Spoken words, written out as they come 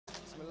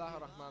الله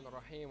الرحمن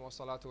الرحيم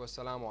والصلاة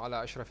والسلام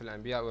على أشرف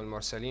الأنبياء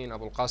والمرسلين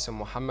أبو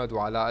القاسم محمد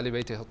وعلى آل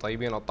بيته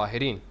الطيبين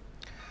الطاهرين.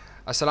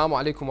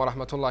 Assalamu alaikum wa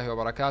rahmatullahi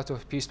wa barakatuh.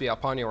 Peace be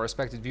upon you,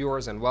 respected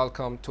viewers, and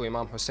welcome to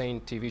Imam Hussein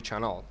TV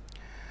channel.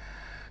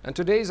 In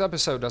today's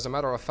episode, as a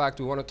matter of fact,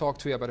 we want to talk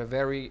to you about a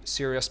very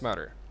serious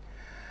matter.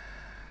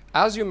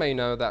 As you may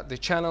know, that the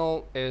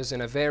channel is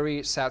in a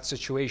very sad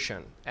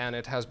situation and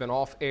it has been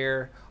off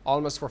air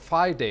almost for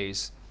 5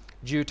 days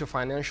due to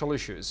financial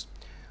issues.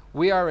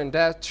 We are in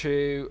debt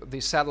to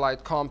the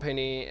satellite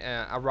company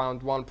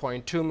around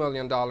 $1.2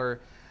 million,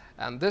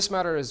 and this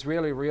matter is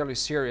really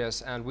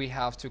serious, and we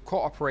have to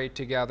cooperate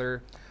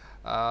together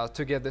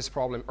to get this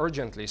problem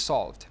urgently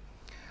solved.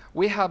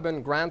 We have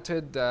been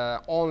granted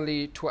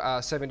only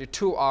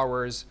 72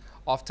 hours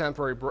of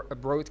temporary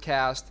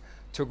broadcast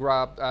to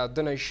grab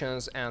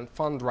donations and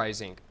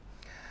fundraising.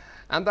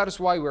 And that is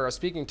why we are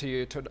speaking to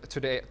you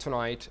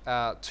tonight.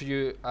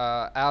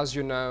 As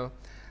you know,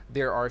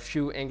 there are a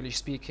few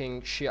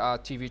English-speaking Shia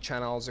TV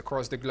channels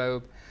across the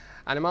globe,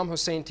 and Imam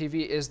Hussein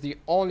TV is the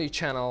only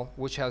channel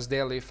which has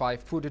daily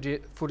 5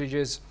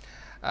 footages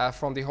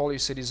from the holy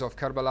cities of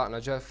Karbala,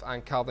 Najaf,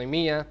 and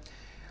Al-Karbalaei.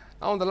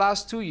 Now, in the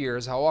last 2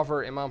 years,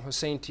 however, Imam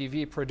Hussein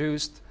TV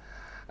produced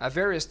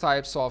various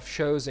types of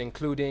shows,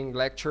 including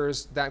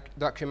lectures,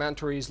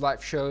 documentaries,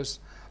 live shows,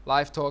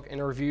 live talk,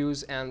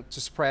 interviews, and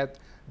to spread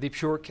the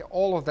pure,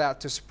 all of that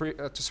to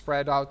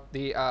spread out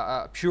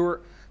the pure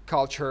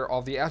culture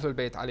of the Ahlul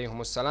Bayt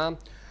alayhimus salam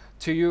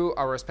to you,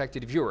 our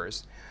respected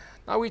viewers.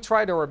 Now, we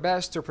tried our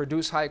best to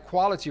produce high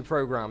quality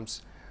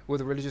programs with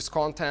religious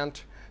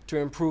content to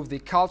improve the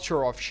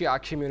culture of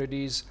Shia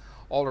communities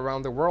all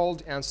around the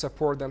world and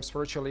support them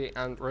spiritually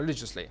and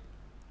religiously.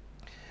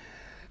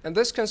 And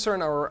this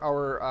concern,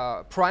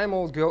 our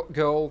primal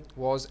goal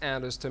was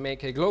and is to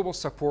make a global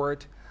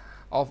support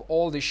of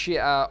all the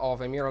Shia of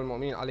Amir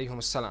al-Mu'minin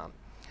alayhimus salam.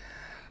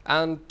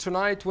 And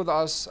tonight with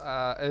us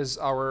is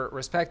our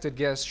respected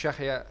guest,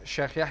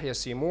 Sheikh Yahya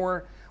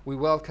Seymour. We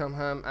welcome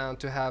him and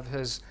to have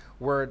his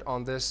word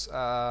on this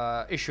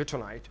issue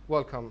tonight.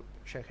 Welcome,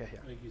 Sheikh Yahya.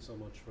 Thank you so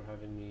much for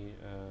having me,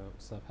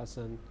 Ustaz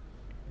Hassan.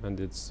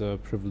 And it's a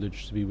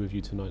privilege to be with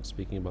you tonight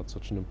speaking about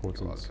such an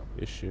important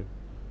issue.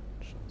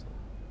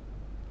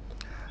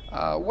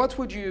 What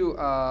would you,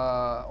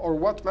 or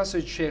what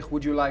message, Sheikh,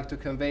 would you like to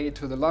convey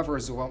to the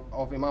lovers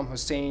of Imam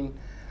Hussein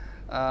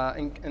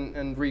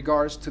in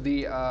regards to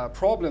the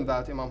problem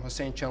that Imam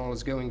Hussein channel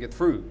is going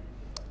through?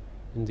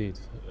 Indeed.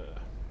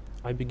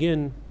 I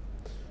begin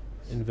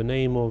in the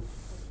name of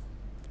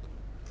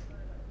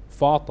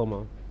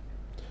Fatima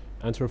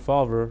and her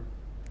father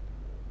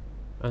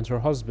and her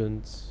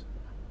husband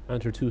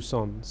and her 2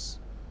 sons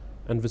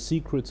and the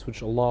secrets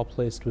which Allah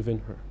placed within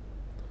her.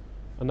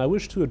 And I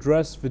wish to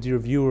address the dear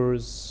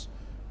viewers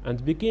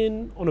and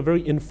begin on a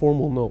very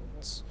informal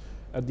note.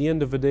 At the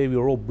end of the day, we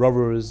are all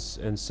brothers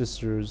and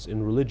sisters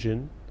in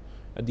religion.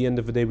 At the end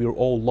of the day, we are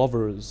all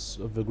lovers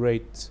of the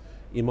great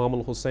Imam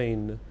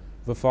al-Hussein,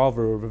 the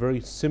father of a very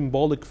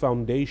symbolic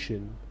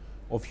foundation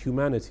of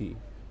humanity.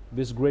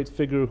 This great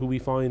figure who we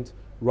find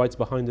right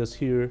behind us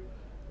here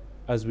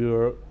as we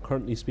are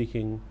currently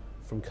speaking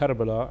from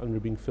Karbala, and we're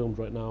being filmed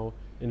right now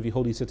in the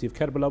holy city of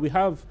Karbala. We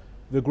have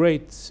the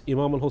great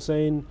Imam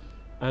al-Hussein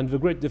and the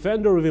great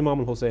defender of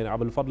Imam al-Hussein,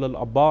 Abul Fadl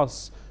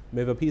al-Abbas.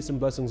 May the peace and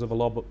blessings of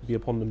Allah be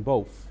upon them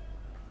both.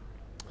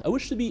 I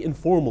wish to be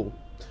informal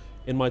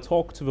in my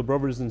talk to the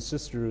brothers and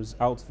sisters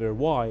out there.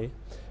 Why?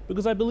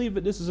 Because I believe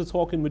that this is a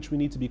talk in which we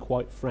need to be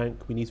quite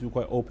frank, we need to be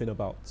quite open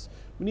about.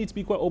 We need to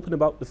be quite open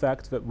about the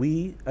fact that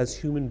we as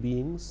human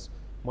beings,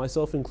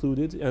 myself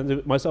included,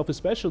 and myself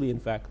especially in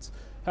fact,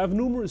 have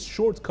numerous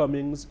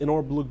shortcomings in our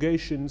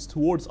obligations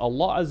towards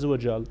Allah Azza wa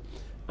Jal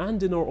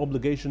and in our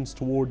obligations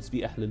towards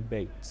the Ahlul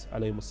Bayt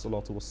alayhimus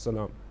salatu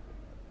wassalam.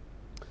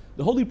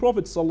 The Holy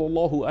Prophet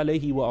sallallahu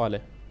alayhi wa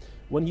alayhi,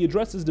 when he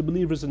addresses the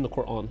believers in the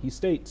Quran, he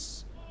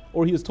states,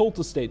 or he is told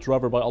to state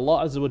rather by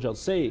Allah Azza wa Jal,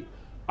 say,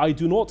 I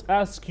do not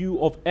ask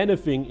you of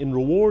anything in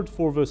reward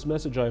for this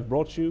message I have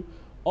brought you,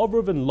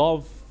 other than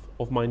love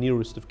of my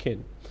nearest of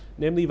kin.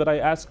 Namely, that I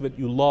ask that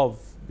you love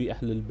the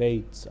Ahlul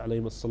Bayt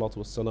alayhimus salatu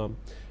wassalam.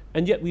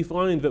 And yet we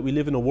find that we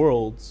live in a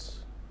world,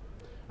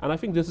 and I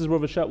think this is where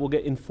the chat will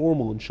get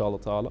informal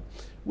inshallah ta'ala.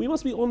 We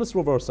must be honest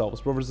with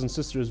ourselves, brothers and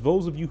sisters,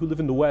 those of you who live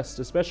in the West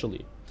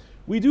especially.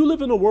 We do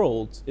live in a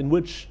world in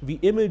which the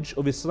image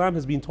of Islam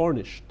has been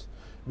tarnished.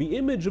 The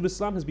image of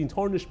Islam has been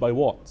tarnished by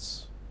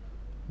what?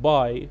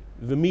 By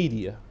the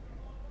media.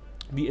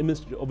 The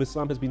image of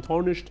Islam has been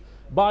tarnished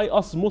by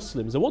us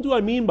Muslims. And what do I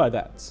mean by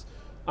that?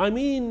 I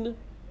mean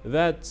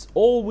that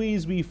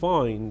always we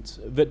find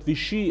that the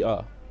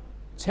Shia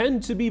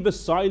tend to be the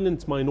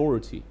silent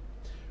minority.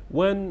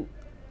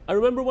 I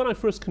remember when I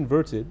first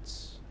converted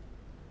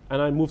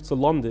and I moved to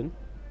London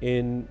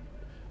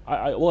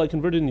I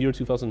converted in the year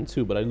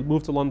 2002, but I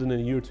moved to London in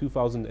the year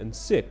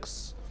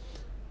 2006.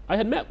 I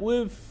had met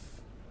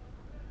with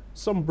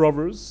some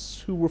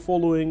brothers who were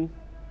following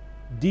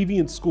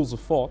deviant schools of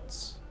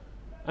thought,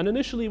 and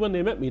initially when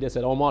they met me they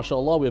said, oh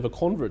mashallah, we have a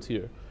convert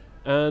here.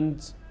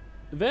 And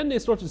then they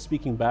started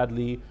speaking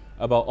badly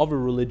about other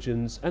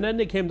religions, and then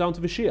they came down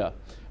to the Shia.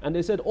 And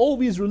they said, all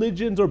these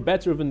religions are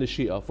better than the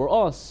Shia. For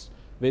us,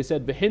 they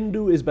said the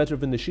Hindu is better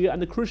than the Shia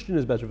and the Christian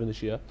is better than the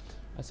Shia.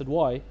 I said,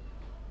 why?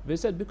 They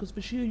said, because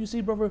the Shia, you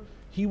see, brother,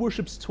 he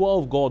worships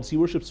 12 gods, he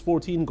worships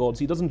 14 gods,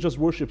 he doesn't just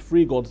worship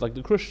 3 gods like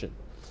the Christian.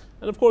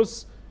 And of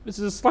course, this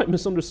is a slight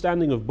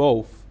misunderstanding of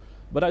both,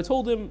 but I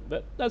told him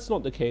that that's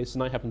not the case,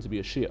 and I happen to be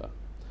a Shia.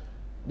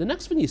 The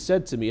next thing he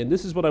said to me, and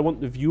this is what I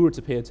want the viewer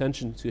to pay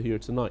attention to here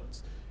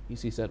tonight,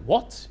 he said,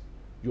 what?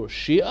 You're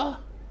Shia?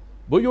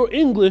 But you're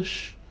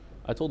English.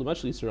 I told him,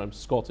 actually, sir, I'm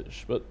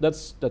Scottish, but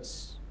that's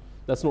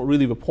not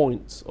really the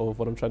point of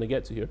what I'm trying to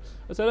get to here.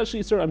 I said,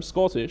 actually, sir, I'm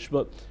Scottish,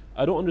 but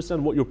I don't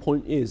understand what your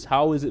point is.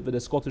 How is it that a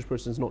Scottish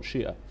person is not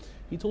Shia?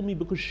 He told me,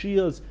 because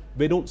Shias,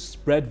 they don't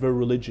spread their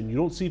religion. You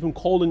don't see them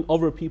calling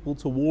other people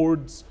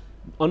towards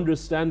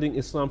understanding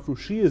Islam through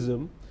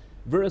Shiism.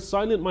 They're a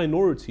silent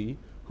minority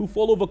who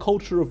follow the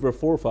culture of their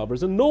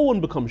forefathers, and no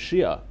one becomes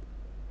Shia.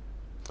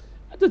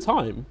 At the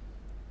time,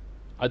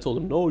 I told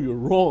him, no, you're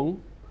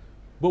wrong.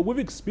 But with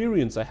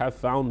experience, I have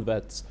found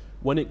that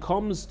when it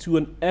comes to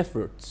an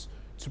effort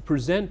to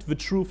present the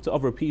truth to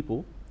other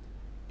people,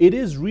 it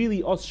is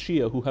really us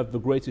Shia who have the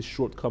greatest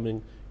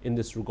shortcoming in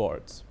this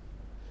regard.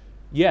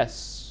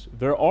 Yes,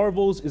 there are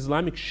those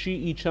Islamic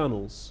Shi'i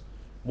channels,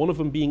 one of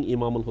them being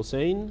Imam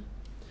Hussein,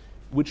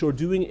 which are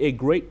doing a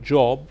great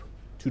job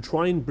to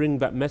try and bring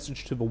that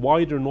message to the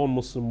wider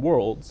non-Muslim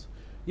world.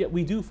 Yet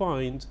we do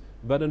find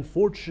that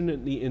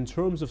unfortunately, in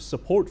terms of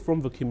support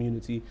from the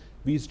community,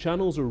 these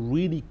channels are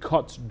really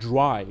cut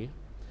dry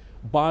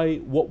by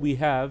what we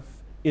have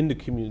in the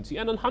community.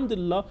 And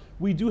alhamdulillah,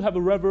 we do have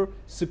a rather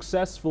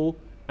successful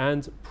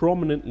and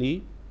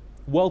prominently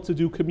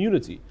well-to-do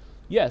community.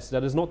 Yes,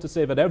 that is not to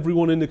say that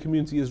everyone in the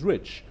community is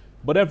rich,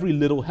 but every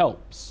little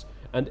helps.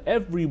 And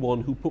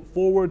everyone who put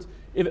forward,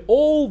 if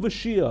all the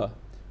Shia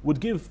would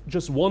give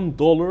just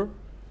 $1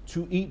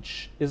 to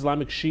each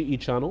Islamic Shi'i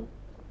channel,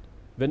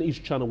 then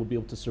each channel would be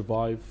able to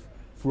survive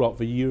throughout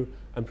the year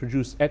and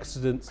produce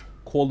excellent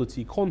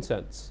quality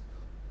content.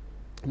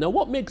 Now,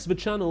 what makes the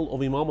channel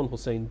of Imam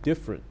Hussein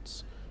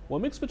different?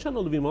 What makes the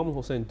channel of Imam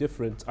Hussein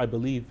different, I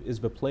believe, is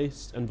the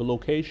place and the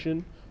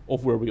location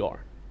of where we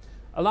are.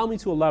 Allow me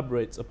to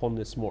elaborate upon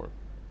this more.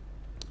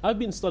 I've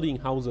been studying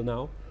Hausa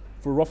now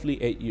for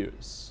roughly 8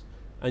 years,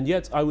 and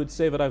yet I would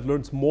say that I've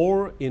learned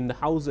more in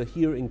Hausa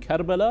here in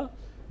Karbala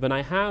than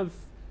I have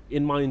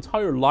in my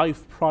entire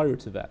life prior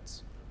to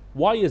that.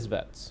 Why is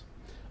that?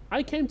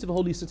 I came to the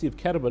holy city of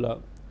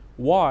Karbala.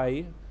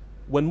 Why?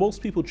 When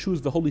most people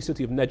choose the holy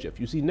city of Najaf.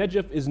 You see,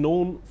 Najaf is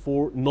known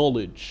for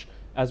knowledge,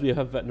 as we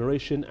have that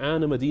narration,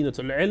 Ana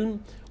Madinatul Ilm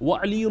wa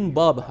Aliyun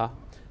Babha.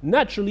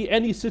 Naturally,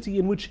 any city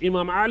in which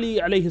Imam Ali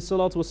alayhi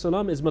salatu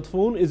wasalam is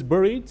madfoon, is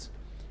buried,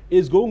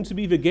 is going to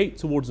be the gate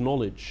towards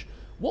knowledge.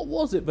 What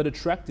was it that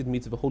attracted me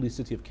to the holy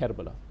city of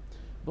Karbala?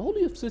 The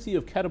holy city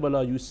of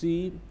Karbala, you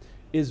see,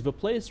 is the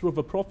place where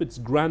the Prophet's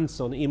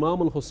grandson,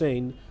 Imam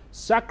al-Hussein,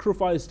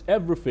 sacrificed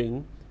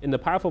everything in the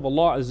path of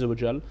Allah Azza wa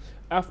Jal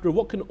after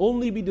what can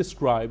only be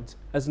described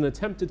as an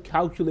attempted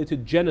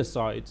calculated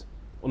genocide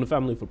on the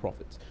family of the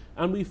Prophet.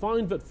 And we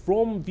find that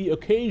from the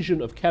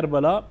occasion of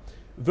Karbala,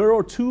 there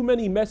are too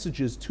many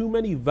messages, too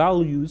many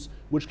values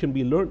which can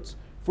be learnt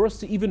for us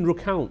to even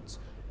recount.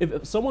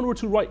 If someone were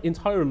to write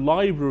entire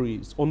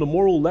libraries on the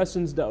moral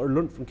lessons that are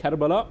learnt from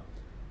Karbala,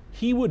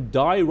 he would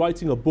die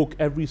writing a book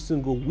every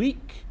single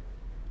week,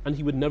 and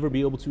he would never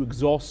be able to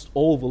exhaust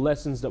all the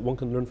lessons that one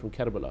can learn from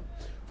Karbala.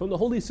 From the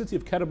holy city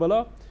of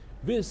Karbala,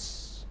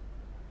 this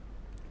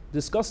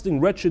disgusting,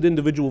 wretched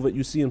individual that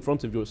you see in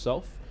front of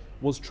yourself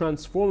was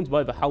transformed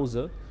by the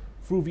Hausa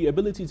through the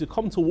ability to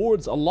come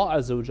towards Allah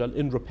Azza wa Jal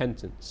in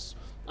repentance.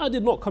 I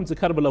did not come to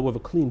Karbala with a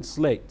clean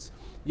slate,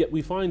 yet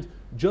we find,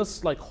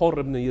 just like Hurr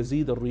ibn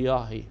Yazid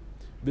al-Riyahi,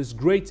 this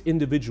great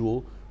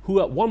individual who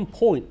at one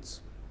point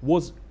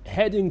was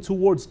heading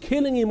towards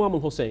killing Imam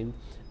al-Hussein,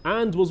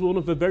 and was one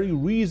of the very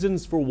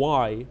reasons for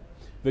why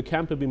the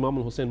camp of Imam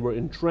al-Hussein were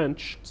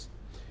entrenched.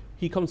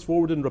 He comes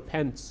forward and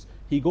repents.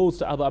 He goes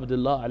to Abu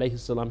Abdullah alayhi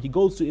salam. He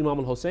goes to Imam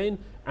al-Hussein,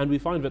 and we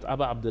find that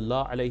Abu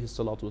Abdullah alayhi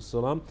salatu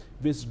wasalam,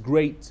 this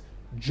great,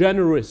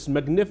 generous,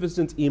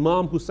 magnificent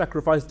Imam who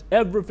sacrificed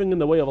everything in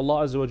the way of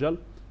Allah Azza wa Jal,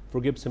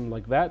 forgives him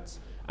like that.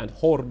 And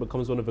Hurr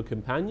becomes one of the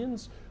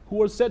companions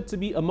who are said to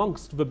be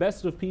amongst the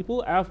best of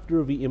people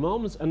after the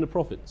Imams and the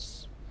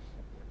Prophets.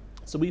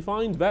 So we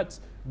find that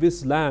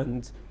this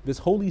land, this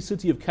holy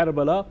city of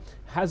Karbala,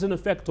 has an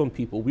effect on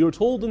people. We are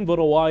told in the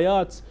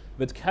Rawayat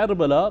that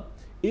Karbala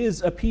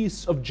is a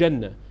piece of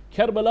Jannah.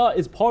 Karbala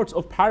is part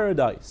of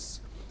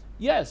paradise.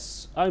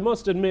 Yes, I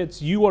must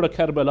admit, you are a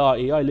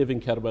Karbalaei, I live in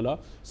Karbala.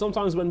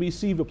 Sometimes when we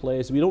see the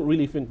place, we don't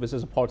really think this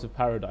is a part of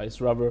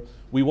paradise. Rather,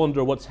 we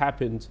wonder what's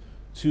happened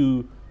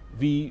to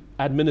the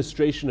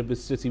administration of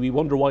this city. We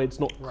wonder why it's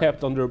not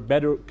kept under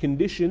better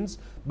conditions.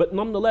 But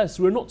nonetheless,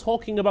 we're not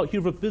talking about here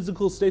the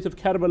physical state of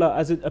Karbala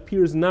as it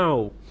appears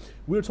now.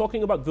 We're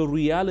talking about the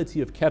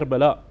reality of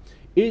Karbala.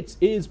 It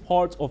is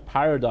part of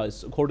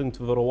paradise according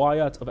to the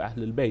riwayat of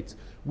Ahlul Bayt.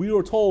 We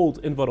are told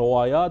in the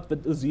riwayat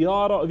that the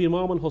ziyarah of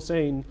Imam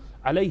al-Hussein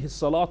alayhi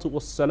salatu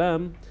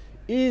wassalam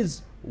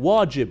is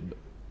wajib.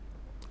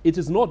 It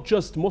is not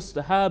just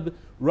mustahab,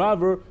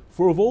 rather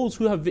for those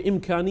who have the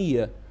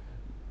imkaniyah,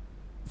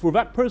 for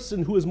that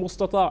person who is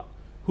mustata',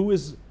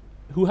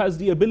 who has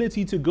the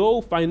ability to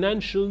go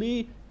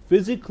financially,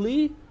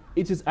 physically,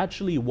 it is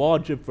actually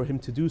wajib for him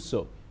to do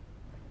so.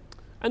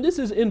 And this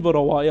is in the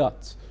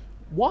rawayat.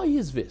 Why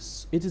is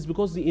this? It is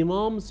because the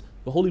Imams,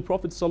 the Holy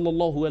Prophet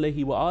sallallahu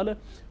alaihi wasallam,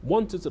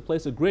 wanted to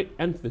place a great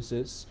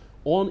emphasis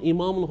on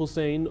Imam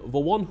al-Hussein, the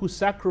one who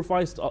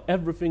sacrificed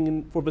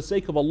everything for the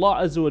sake of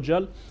Allah Azza wa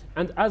Jal,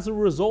 and as a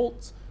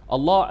result,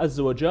 Allah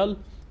Azza wa Jal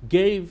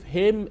gave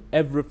him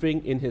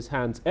everything in his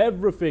hands.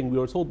 Everything, we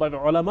are told by the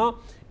ulama,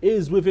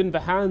 is within the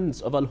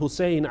hands of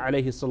al-Hussein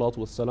alayhi salatu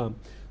wassalam.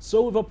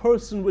 So if a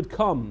person would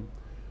come,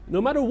 no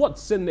matter what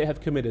sin they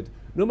have committed,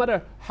 no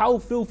matter how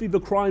filthy the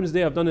crimes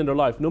they have done in their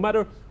life, no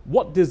matter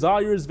what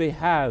desires they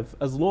have,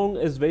 as long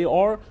as they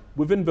are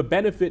within the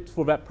benefit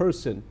for that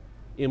person,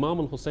 Imam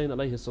al-Hussein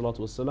alayhi salatu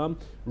wasalam,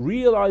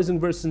 realizing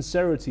their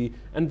sincerity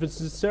and the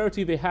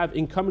sincerity they have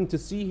in coming to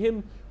see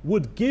him,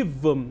 would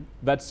give them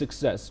that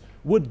success,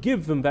 would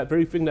give them that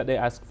very thing that they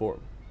ask for.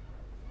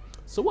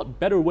 So what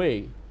better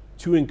way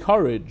to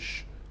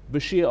encourage the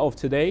Shia of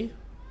today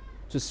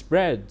to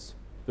spread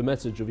the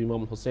message of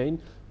Imam al-Hussein,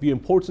 the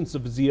importance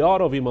of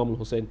ziyarah of Imam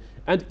al-Hussein,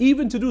 and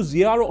even to do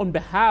ziyarah on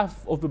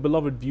behalf of the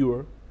beloved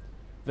viewer,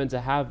 than to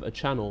have a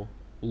channel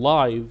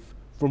live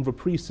from the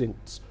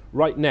precincts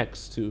right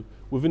next to,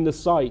 within the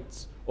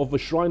site of the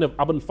shrine of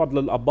Abul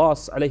Fadl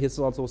al-Abbas alayhi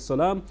salatu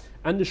wassalam,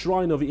 and the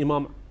shrine of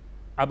Imam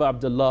Abu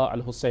Abdullah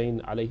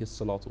al-Hussein alayhi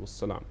salatu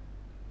wassalam.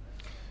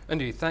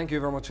 Indeed, thank you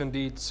very much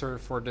indeed, sir,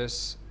 for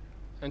this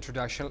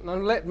introduction. Now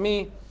let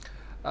me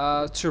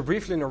to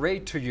briefly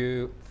narrate to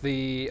you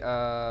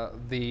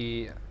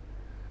the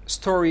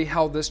story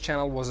how this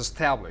channel was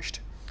established.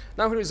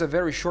 Now here is a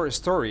very short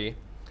story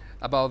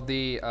about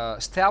the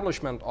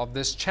establishment of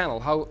this channel,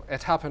 how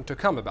it happened to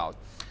come about.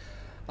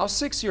 Now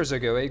 6 years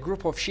ago, a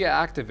group of Shia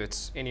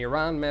activists in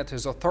Iran met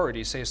his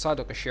authorities, say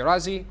Sadiq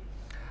al-Shirazi,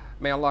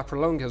 may Allah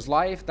prolong his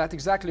life. That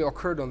exactly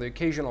occurred on the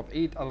occasion of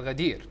Eid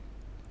al-Ghadir.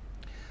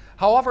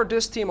 However,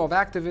 this team of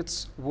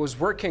activists was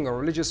working on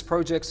religious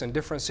projects in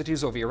different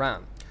cities of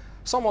Iran.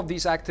 Some of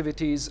these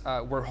activities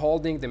were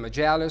holding the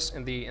majalis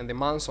in the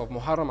months of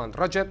Muharram and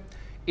Rajab,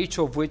 each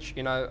of which,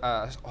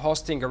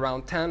 hosting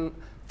around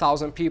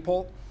 10,000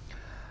 people.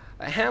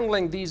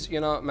 Handling these,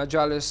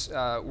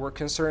 majalis were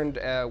concerned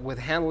with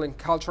handling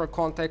cultural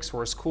context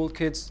for school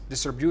kids,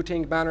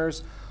 distributing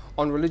banners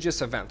on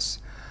religious events.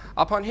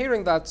 Upon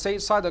hearing that,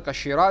 Sayyid Sadiq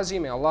al-Shirazi,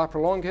 may Allah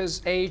prolong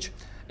his age,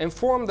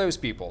 informed those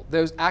people,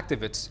 those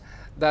activists,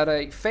 that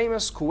a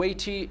famous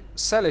Kuwaiti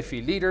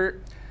Salafi leader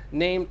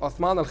named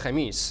Uthman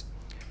al-Khamis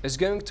is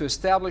going to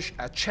establish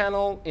a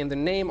channel in the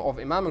name of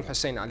Imam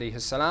al-Hussein alayhi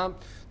salam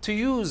to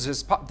use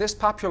this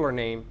popular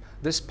name,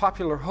 this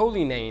popular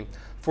holy name,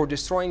 for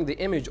destroying the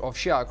image of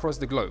Shia across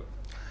the globe.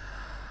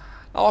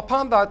 Now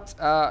upon that,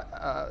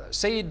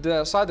 Sayyid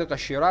Sadiq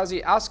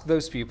al-Shirazi asked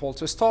those people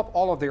to stop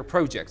all of their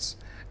projects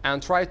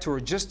and try to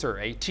register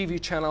a TV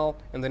channel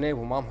in the name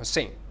of Imam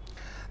Hussein.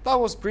 That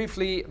was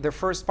briefly the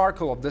first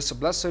sparkle of this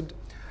blessed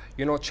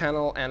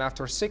channel, and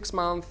after 6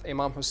 months,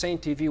 Imam Hussein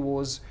TV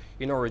was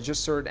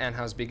registered and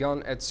has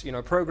begun its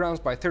programs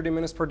by 30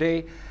 minutes per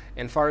day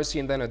in Farsi,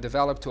 and then it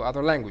developed to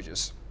other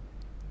languages.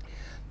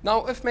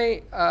 Now, if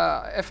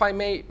I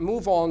may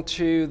move on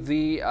to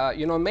the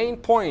main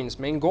points,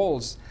 main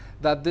goals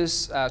that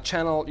this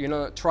channel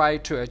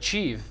tries to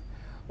achieve.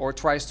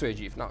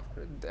 Now,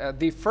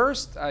 the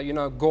first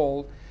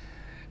goal,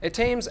 it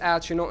aims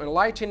at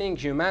enlightening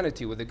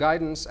humanity with the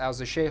guidance, as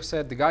the Sheikh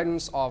said, the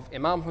guidance of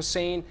Imam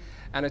Hussein,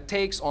 and it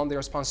takes on the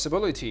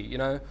responsibility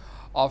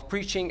of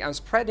preaching and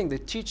spreading the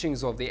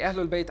teachings of the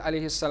Ahlul Bayt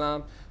alayhi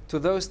salam to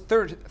those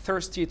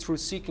thirsty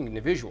truth-seeking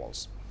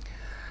individuals.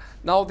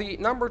 Now, the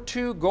number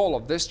 2 goal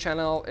of this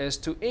channel is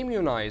to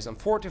immunize and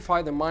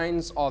fortify the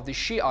minds of the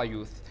Shia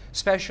youth,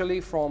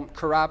 especially from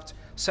corrupt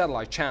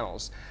satellite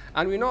channels.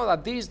 And we know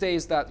that these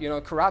days that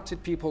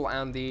corrupted people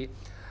and the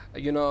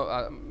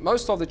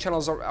most of the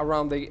channels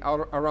around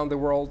the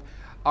world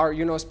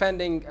are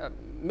spending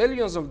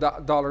millions of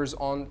dollars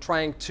on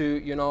trying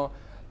to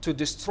to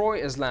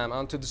destroy Islam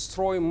and to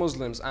destroy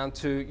Muslims and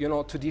to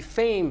to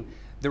defame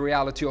the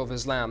reality of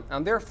Islam,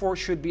 and therefore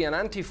should be an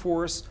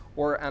anti-force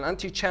or an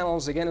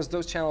anti-channels against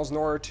those channels in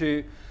order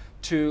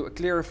to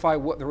clarify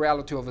what the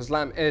reality of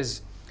Islam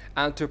is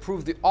and to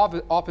prove the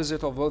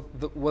opposite of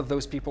what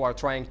those people are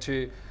trying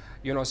to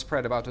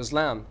spread about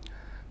Islam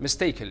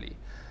mistakenly.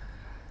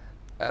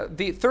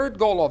 The third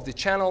goal of the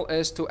channel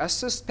is to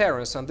assist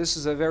parents, and this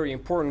is a very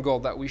important goal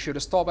that we should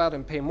stop at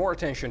and pay more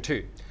attention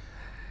to.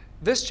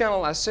 This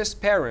channel assists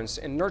parents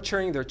in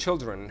nurturing their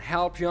children and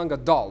help young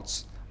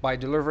adults by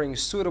delivering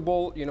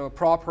suitable,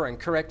 proper and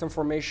correct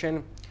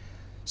information,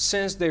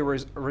 since they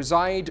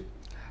reside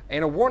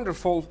in a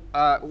wonderful,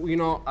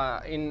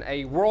 in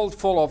a world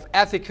full of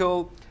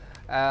ethical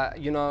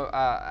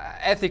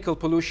ethical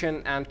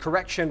pollution and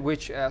correction,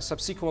 which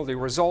subsequently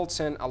results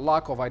in a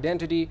lack of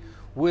identity,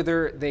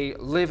 whether they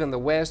live in the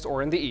West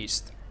or in the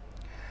East.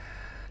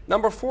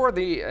 Number four,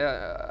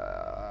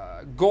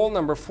 goal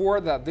number four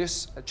that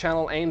this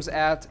channel aims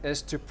at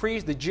is to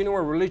preach the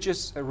genuine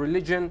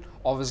religion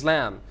of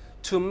Islam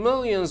to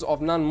millions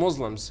of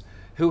non-Muslims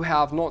who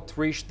have not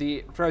reached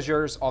the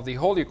treasures of the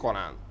Holy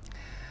Quran.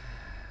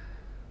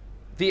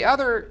 The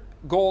other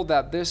goal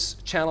that this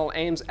channel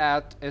aims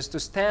at is to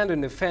stand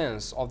in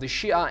defense of the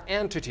Shia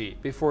entity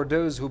before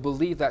those who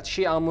believe that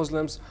Shia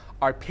Muslims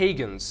are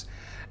pagans,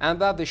 and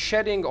that the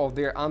shedding of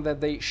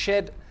they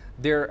shed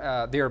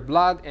their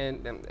blood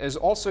and is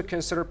also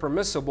considered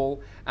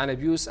permissible, and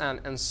abuse and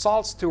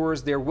insults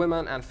towards their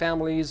women and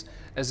families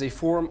as a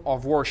form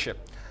of worship.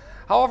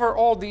 However,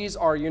 all these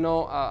are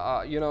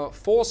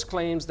false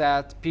claims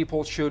that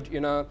people should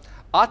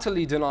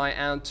utterly deny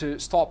and to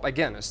stop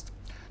against.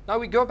 Now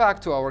we go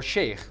back to our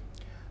Sheikh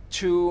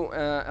to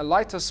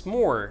enlighten us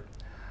more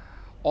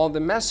on the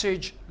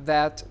message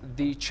that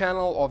the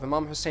channel of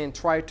Imam Hussein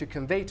tried to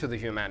convey to the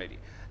humanity.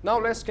 Now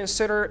let's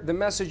consider the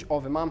message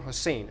of Imam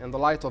Hussein in the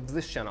light of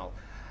this channel.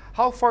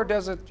 How far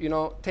does it,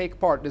 take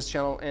part, this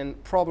channel, in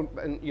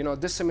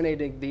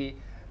disseminating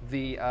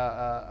the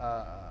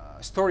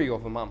story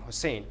of Imam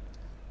Hussein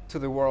to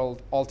the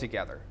world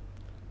altogether?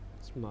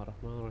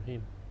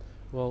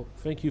 Well,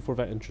 thank you for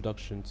that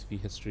introduction to the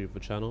history of the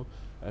channel.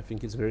 I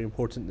think it's very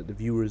important that the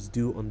viewers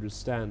do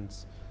understand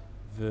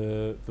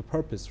the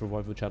purpose for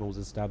why the channel was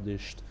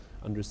established,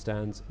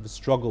 understand the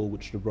struggle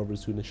which the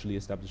brothers who initially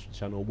established the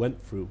channel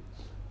went through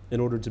in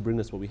order to bring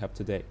us what we have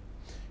today.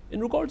 In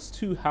regards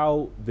to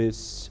how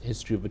this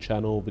history of the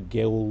channel, the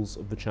goals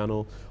of the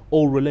channel,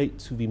 all relate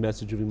to the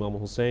message of Imam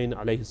Hussein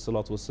alayhi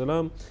salatu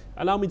wasalam,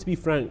 allow me to be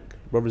frank,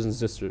 brothers and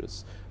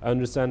sisters. I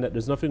understand that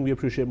there's nothing we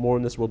appreciate more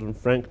in this world than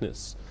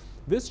frankness.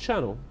 This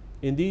channel,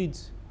 indeed,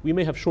 we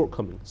may have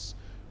shortcomings.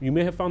 You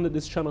may have found that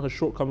this channel has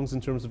shortcomings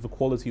in terms of the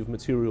quality of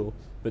material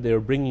that they are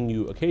bringing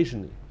you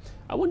occasionally.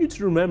 I want you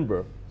to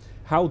remember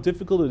how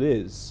difficult it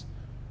is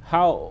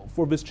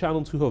for this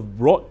channel to have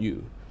brought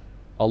you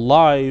a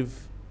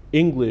live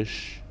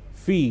English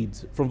feed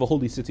from the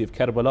holy city of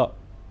Karbala.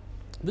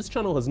 This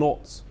channel has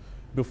not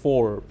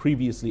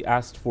previously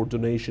asked for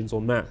donations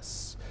en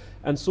masse.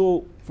 And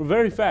so, for the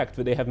very fact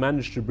that they have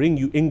managed to bring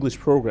you English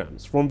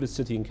programs from this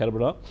city in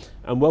Karbala,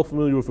 I'm well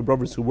familiar with the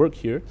brothers who work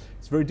here,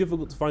 it's very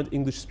difficult to find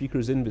English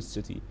speakers in this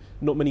city.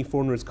 Not many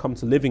foreigners come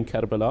to live in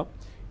Karbala.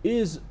 It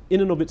is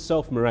in and of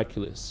itself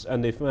miraculous,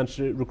 and they've managed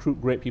to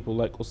recruit great people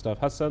like Ustad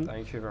Hassan,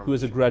 who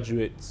is a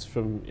graduate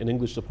from an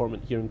English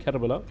department here in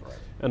Karbala,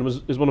 and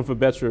is one of the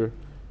better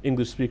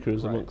English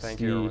speakers amongst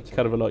the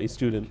Al-Karbalaei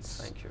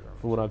students,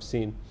 from what I've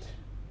seen.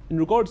 In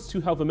regards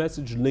to how the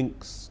message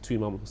links to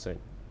Imam Hussein,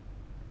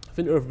 I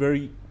think there are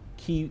very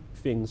key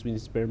things we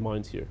need to bear in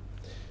mind here.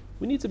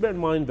 We need to bear in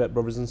mind that,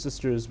 brothers and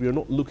sisters, we are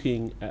not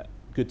looking at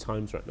good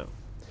times right now.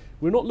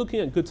 We're not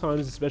looking at good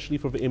times, especially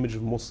for the image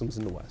of Muslims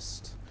in the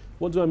West.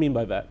 What do I mean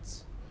by that?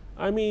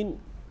 I mean,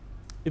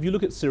 if you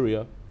look at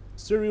Syria,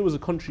 Syria was a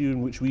country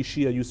in which we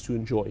Shia used to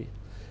enjoy.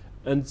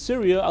 And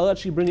Syria, I'll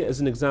actually bring it as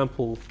an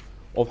example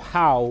of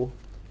how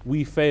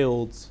we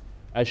failed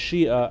as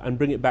Shia, and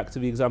bring it back to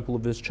the example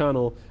of this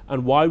channel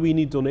and why we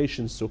need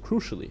donations so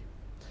crucially.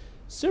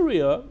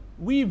 Syria,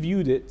 we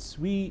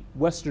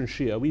Western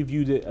Shia, we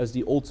viewed it as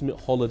the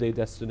ultimate holiday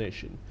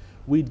destination.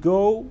 We'd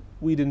go,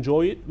 we'd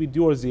enjoy it, we'd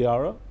do our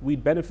ziyarah,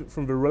 we'd benefit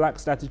from the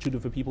relaxed attitude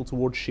of the people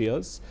towards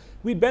Shias,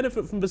 we'd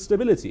benefit from the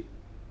stability.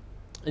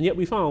 And yet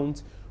we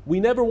found we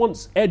never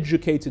once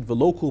educated the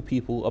local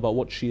people about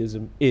what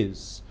Shiism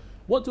is.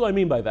 What do I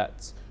mean by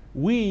that?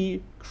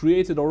 We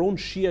created our own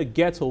Shia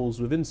ghettos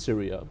within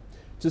Syria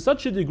to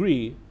such a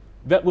degree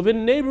that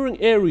within neighboring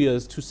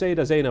areas to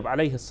Sayyidah Zainab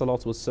alayhi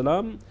salatu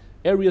wassalam,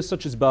 areas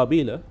such as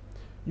Babila,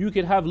 you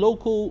could have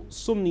local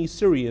Sunni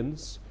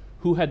Syrians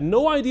who had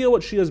no idea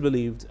what Shias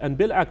believed, and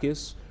bil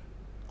akis,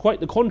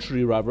 quite the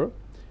contrary rather,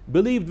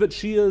 believed that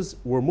Shias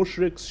were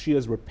mushriks,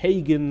 Shias were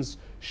pagans,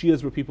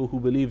 Shias were people who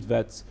believed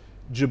that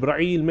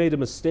Jibreel made a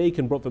mistake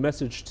and brought the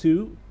message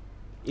to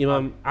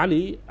Imam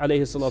Ali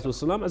alayhi salatu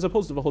wasalam as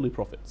opposed to the Holy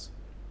Prophet.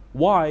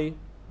 Why?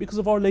 Because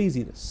of our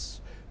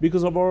laziness,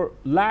 because of our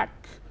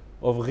lack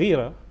of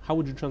ghira. How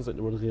would you translate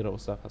the word ghira,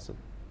 Ustad Hassan?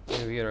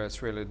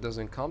 It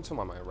doesn't come to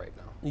my mind right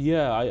now.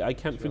 Yeah, I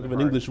can't think of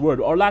an English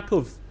word. Our lack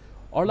of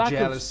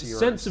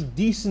sense of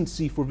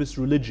decency for this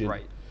religion,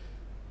 right.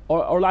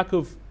 Our lack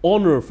of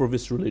honor for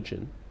this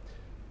religion,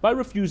 by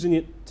refusing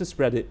it to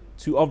spread it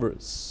to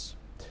others.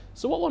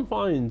 So what one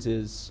finds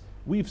is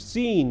we've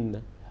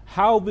seen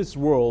how this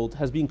world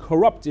has been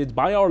corrupted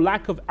by our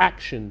lack of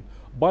action,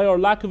 by our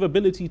lack of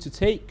ability to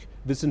take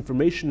this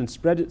information and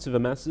spread it to the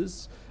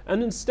masses,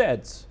 and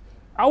instead,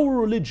 our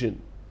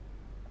religion,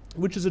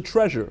 which is a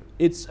treasure,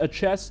 it's a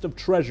chest of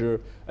treasure,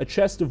 a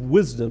chest of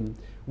wisdom,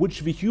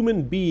 which the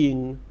human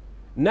being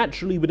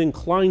naturally would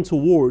incline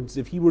towards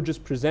if he were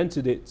just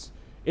presented it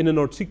in an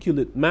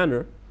articulate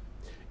manner,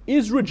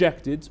 is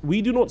rejected.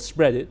 We do not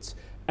spread it,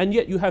 and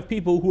yet you have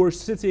people who are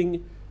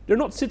sitting, They're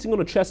not sitting on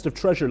a chest of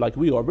treasure like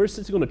we are. We're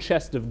sitting on a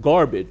chest of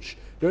garbage.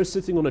 They're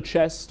sitting on a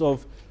chest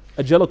of,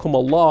 ajalakum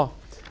Allah,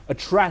 a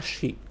trash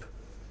heap.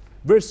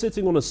 We're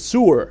sitting on a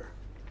sewer.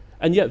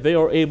 And yet they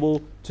are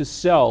able to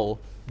sell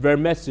their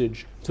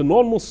message to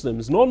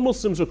non-Muslims.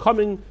 Non-Muslims are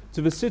coming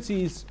to the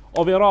cities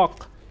of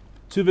Iraq,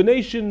 to the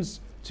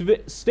nations, to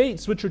the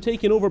states which are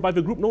taken over by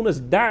the group known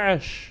as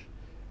Daesh,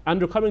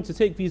 and they're coming to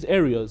take these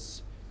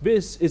areas.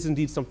 This is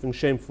indeed something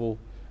shameful,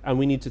 and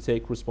we need to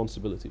take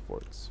responsibility for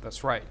it.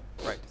 That's right,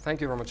 right.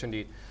 Thank you very much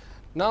indeed.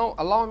 Now,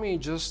 allow me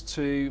just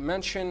to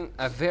mention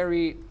a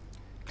very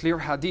clear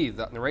hadith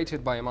that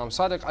narrated by Imam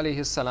Sadiq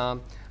alayhi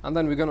salam, and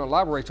then we're going to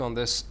elaborate on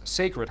this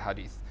sacred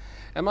hadith.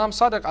 Imam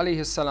Sadiq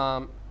alayhi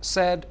salam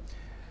said,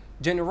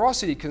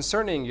 generosity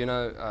concerning,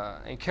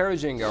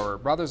 encouraging our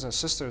brothers and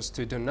sisters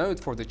to donate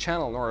for the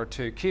channel in order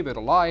to keep it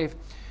alive.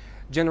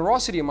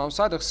 Generosity, Imam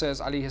Sadiq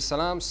says, alayhi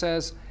salam,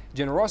 says,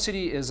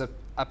 generosity is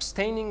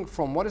abstaining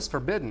from what is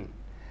forbidden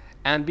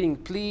and being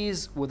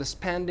pleased with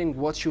spending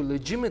what you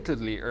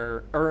legitimately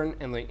earn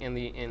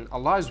in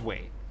Allah's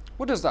way.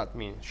 What does that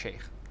mean,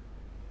 Sheikh?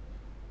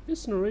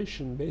 This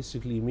narration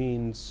basically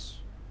means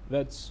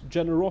that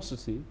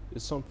generosity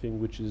is something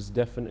which is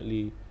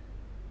definitely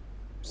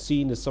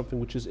seen as something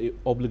which is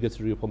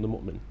obligatory upon the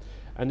mu'min.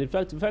 And in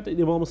fact, the fact that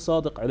Imam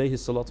Sadiq alayhi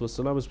salatu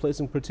wasalam is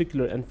placing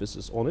particular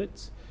emphasis on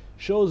it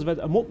shows that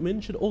a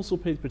mu'min should also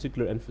pay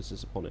particular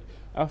emphasis upon it.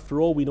 After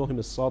all, we know him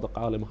as Sadiq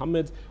Ali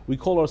Muhammad. We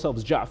call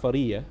ourselves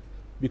Ja'fariyah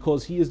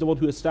because he is the one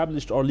who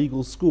established our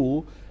legal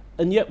school,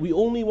 and yet we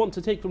only want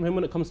to take from him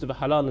when it comes to the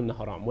halal and the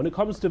haram. When it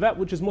comes to that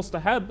which is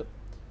mustahab,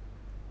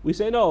 we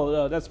say,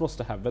 no, that's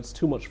mustahab, that's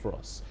too much for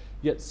us.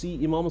 Yet see,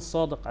 Imam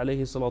Sadiq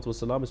alayhi salatu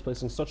wasalam is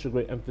placing such a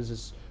great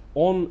emphasis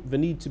on the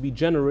need to be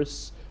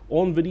generous,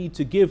 on the need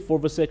to give for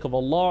the sake of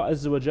Allah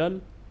Azza wa Jal,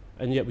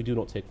 and yet we do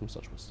not take from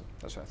such wisdom.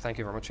 That's right. Thank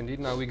you very much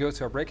indeed. Now we go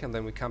to a break and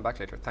then we come back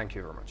later. Thank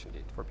you very much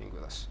indeed for being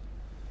with us.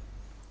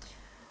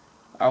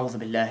 أعوذ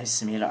بالله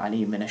السميع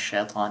العليم من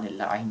الشيطان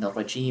اللعين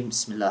الرجيم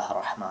بسم الله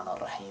الرحمن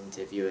الرحيم.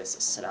 Dear viewers,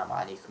 Assalamu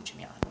alaikum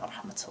jami'an wa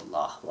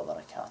rahmatullah wa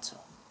barakatuh.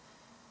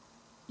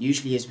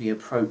 Usually as we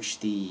approach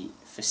the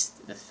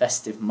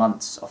festive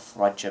months of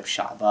Rajab,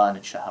 Sha'ban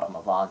and Shahr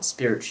Ramadan,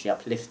 spiritually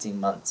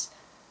uplifting months,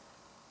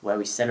 where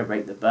we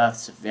celebrate the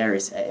births of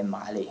various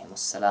A'imma alayhim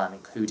as-salam,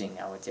 including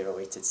our dear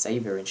awaited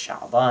Saviour in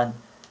Sha'ban,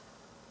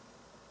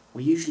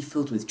 we're usually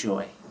filled with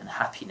joy and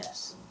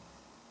happiness,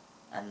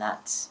 and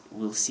that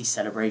we'll see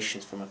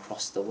celebrations from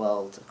across the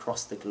world,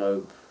 across the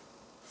globe,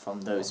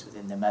 from those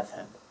within the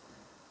madhab.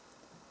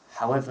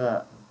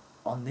 However,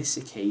 on this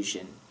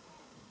occasion,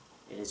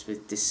 it is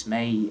with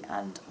dismay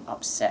and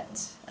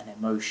upset and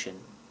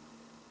emotion,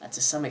 and to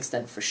some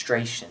extent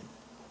frustration,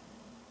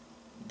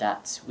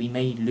 that we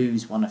may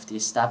lose one of the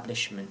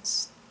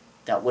establishments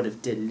that would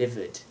have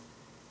delivered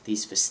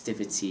these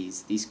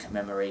festivities, these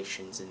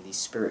commemorations and these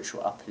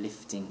spiritual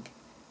uplifting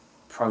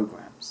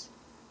programs.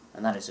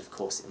 And that is of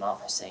course Imam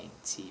Hussein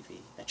TV,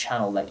 a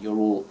channel that you're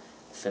all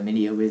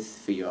familiar with,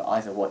 for you're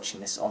either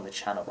watching this on the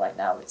channel right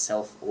now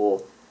itself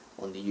or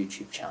on the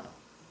YouTube channel.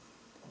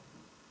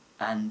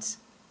 And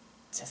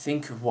to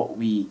think of what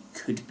we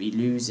could be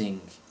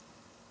losing,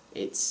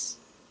 it's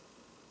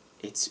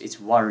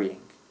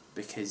worrying,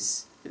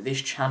 because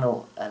this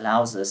channel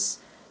allows us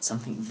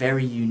something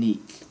very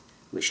unique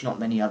which not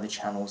many other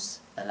channels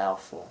allow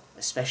for,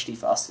 especially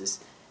for us as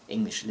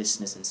English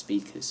listeners and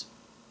speakers.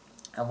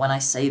 And when I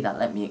say that,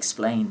 let me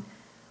explain.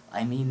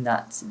 I mean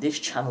that this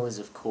channel is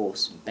of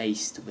course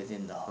based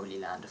within the holy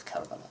land of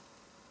Karbala.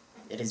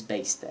 It is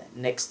based there,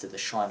 next to the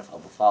shrine of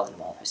Abu Fadl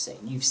Imam Hussein.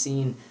 You've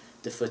seen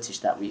the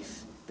footage that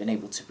we've been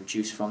able to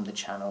produce from the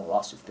channel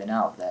whilst we've been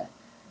out there.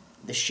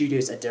 The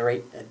studios are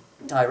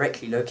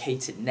directly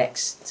located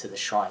next to the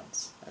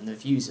shrines, and the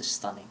views are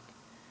stunning.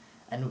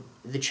 And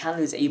the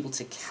channel is able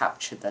to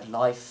capture the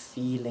live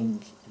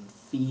feeling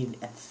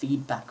and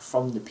feedback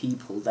from the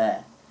people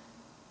there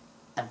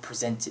and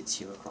present it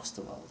to you across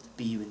the world,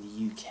 be you in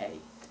the UK,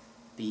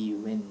 be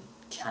you in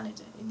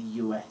Canada, in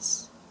the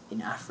US,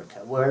 in Africa,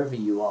 wherever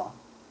you are.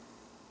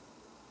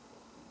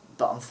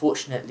 But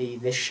unfortunately,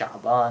 this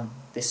Sha'ban,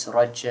 this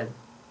Rajab,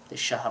 this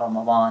Shahr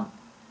Ramadan,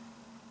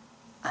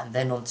 and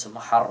then on to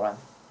Muharram,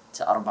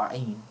 to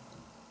Arba'een,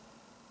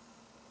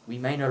 we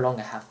may no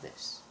longer have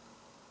this.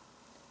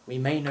 We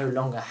may no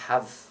longer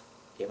have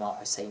Imam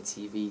Hussein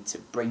TV to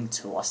bring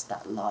to us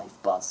that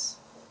live buzz,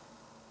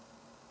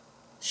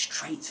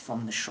 straight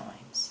from the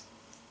shrines,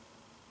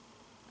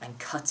 and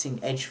cutting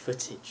edge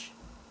footage.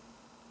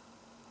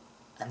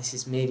 And this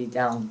is merely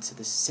down to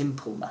the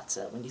simple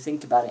matter. When you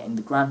think about it in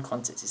the grand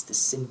context, it's the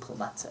simple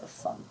matter of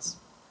funds.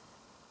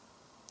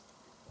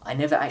 I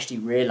never actually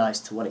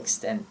realised to what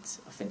extent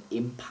of an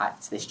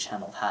impact this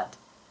channel had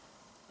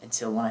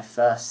until when I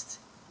first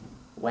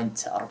went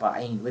to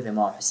Arba'een with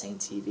Imam Hussein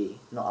TV,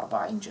 not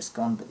Arba'een just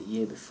gone, but the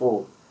year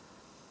before.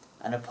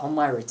 And upon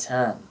my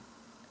return,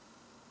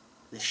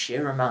 the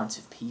sheer amount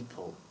of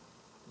people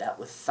that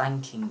were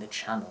thanking the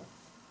channel,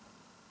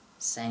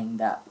 saying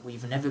that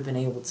we've never been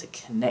able to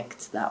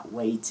connect that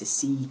way, to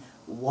see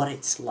what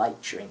it's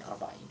like during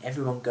Arba'een.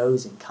 Everyone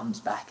goes and comes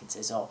back and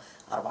says, oh,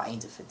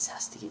 Arba'een's a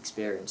fantastic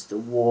experience, the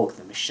walk,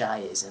 the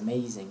mashaya is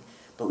amazing,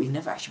 but we've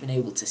never actually been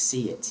able to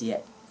see it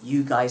yet.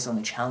 You guys on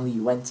the channel,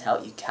 you went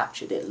out, you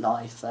captured it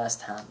live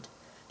firsthand,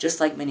 just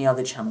like many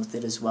other channels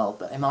did as well,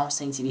 but Imam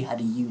Hussein TV had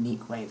a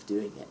unique way of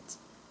doing it,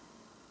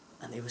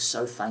 and they were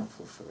so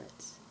thankful for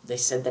it. They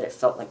said that it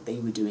felt like they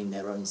were doing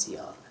their own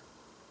ziyarah.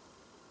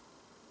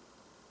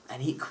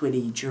 And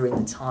equally, during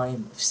the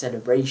time of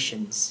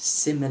celebrations,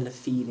 similar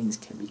feelings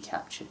can be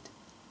captured.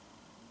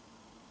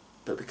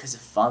 But because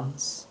of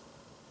funds,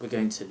 we're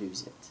going to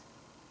lose it.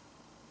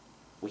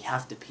 We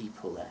have the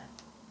people there.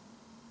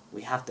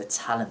 We have the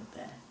talent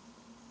there.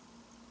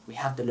 We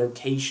have the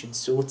location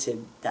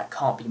sorted that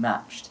can't be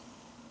matched.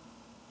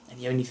 And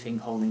the only thing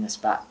holding us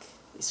back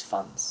is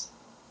funds.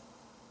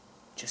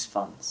 Just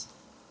funds.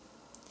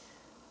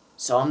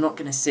 So I'm not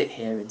going to sit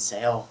here and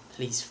say, oh,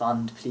 please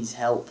fund, please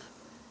help,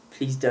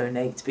 please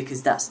donate,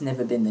 because that's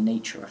never been the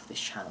nature of this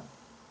channel.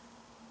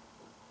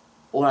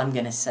 All I'm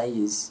going to say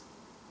is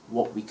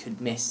what we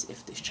could miss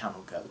if this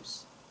channel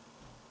goes.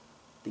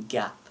 The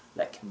gap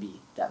that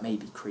may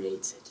be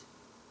created.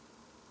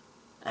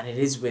 And it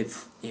is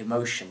with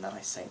emotion that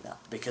I say that,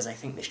 because I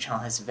think this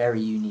channel has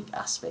very unique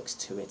aspects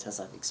to it, as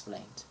I've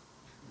explained.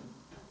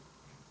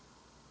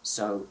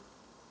 So,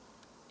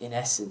 in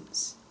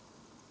essence,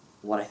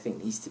 what I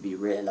think needs to be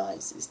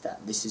realised is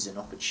that this is an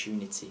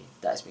opportunity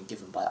that has been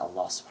given by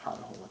Allah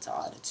subhanahu wa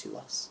ta'ala to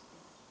us.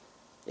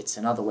 It's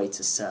another way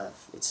to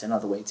serve, it's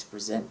another way to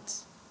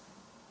present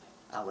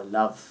our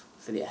love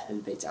for the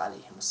Ahlul Bayt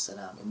alayhim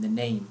as-salam in the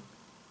name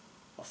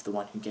of the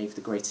one who gave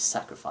the greatest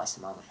sacrifice,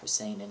 Imam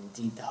Hussein, and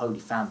indeed the holy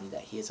family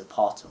that he is a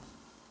part of.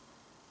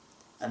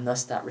 And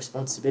thus that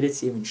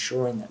responsibility of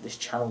ensuring that this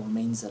channel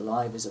remains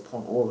alive is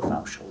upon all of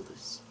our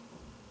shoulders.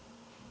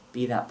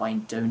 Be that by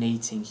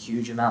donating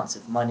huge amounts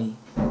of money,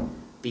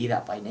 be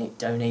that by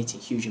donating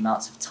huge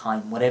amounts of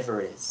time,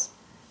 whatever it is,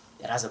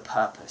 it has a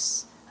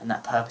purpose, and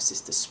that purpose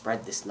is to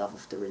spread this love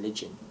of the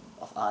religion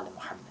of Al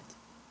Muhammad.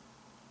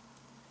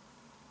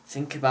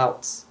 Think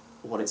about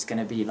what it's going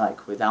to be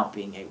like without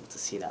being able to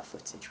see that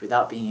footage,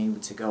 without being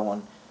able to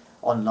go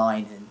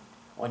online and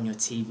on your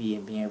TV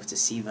and being able to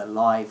see the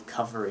live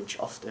coverage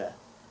of the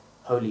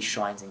holy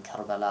shrines in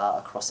Karbala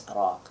across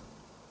Iraq.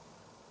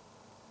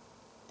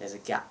 There's a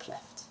gap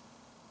left,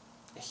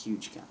 a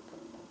huge gap.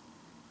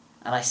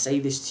 And I say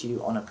this to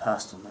you on a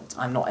personal note.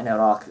 I'm not in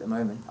Iraq at the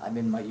moment. I'm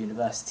in my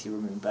university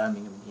room in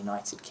Birmingham,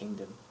 United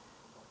Kingdom.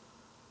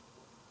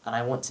 And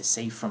I want to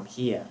say from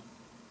here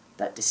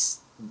that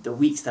the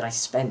weeks that I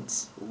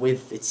spent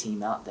with the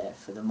team out there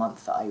for the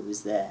month that I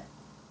was there,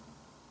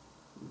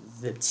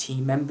 the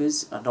team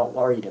members are not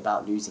worried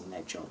about losing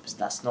their jobs.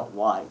 That's not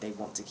why they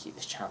want to keep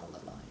this channel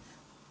alive.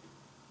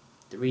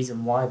 The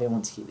reason why they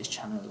want to keep this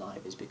channel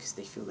alive is because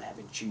they feel they have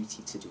a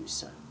duty to do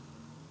so.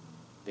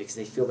 Because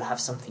they feel they have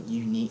something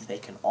unique they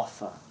can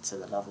offer to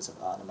the lovers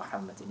of Al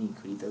Muhammad, and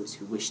equally those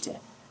who wish to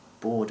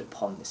board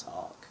upon this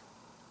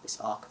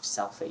ark of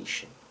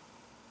salvation.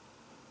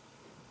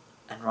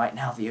 And right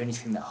now the only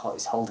thing that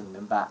is holding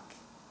them back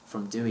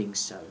from doing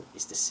so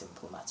is the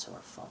simple matter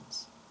of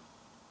funds.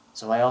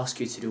 So I ask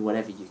you to do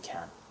whatever you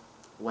can,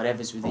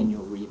 whatever's within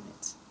your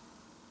remit.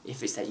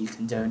 If it's that you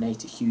can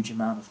donate a huge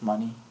amount of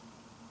money,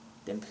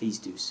 then please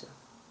do so.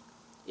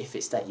 If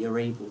it's that you're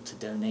able to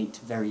donate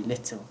very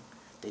little,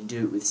 then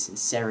do it with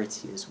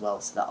sincerity as well,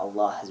 so that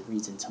Allah has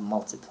reason to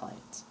multiply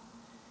it.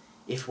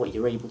 If what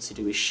you're able to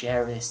do is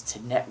share this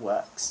to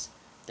networks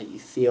that you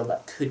feel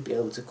that could be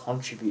able to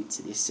contribute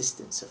to the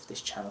assistance of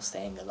this channel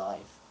staying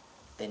alive,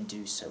 then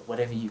do so.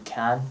 Whatever you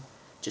can,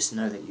 just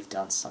know that you've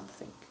done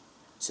something,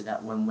 so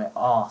that when we're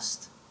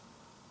asked,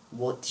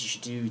 what did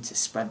you do to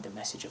spread the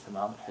message of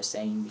Imam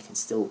Hussein, we can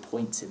still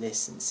point to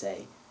this and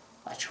say,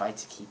 I tried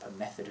to keep a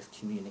method of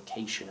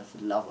communication,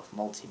 of love, of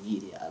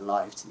multimedia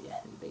alive to the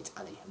Ahlul Bayt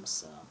alayhim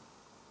as-salam,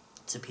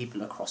 to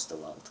people across the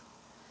world,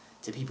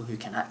 to people who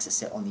can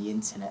access it on the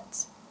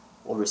internet,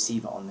 or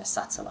receive it on their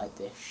satellite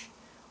dish,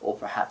 or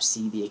perhaps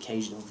see the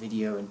occasional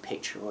video and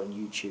picture on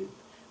YouTube.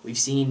 We've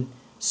seen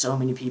so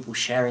many people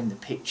sharing the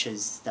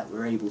pictures that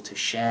we're able to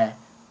share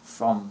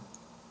from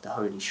the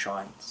holy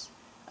shrines,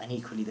 and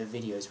equally the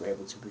videos we're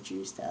able to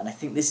produce there. And I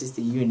think this is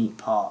the unique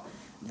part,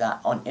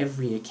 that on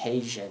every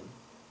occasion,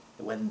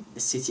 when the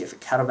city of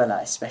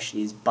Karbala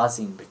especially is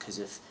buzzing because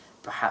of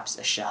perhaps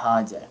a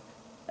shahada,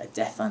 a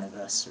death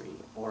anniversary,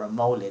 or a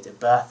mawlid, a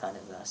birth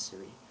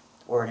anniversary,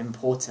 or an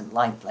important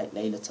light like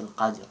Laylatul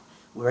Qadr,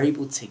 we're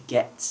able to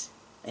get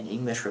an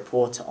English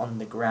reporter on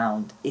the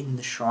ground in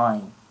the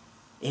shrine,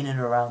 in and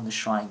around the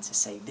shrine, to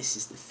say, this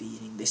is the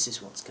feeling, this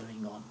is what's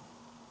going on,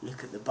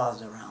 look at the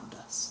buzz around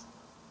us.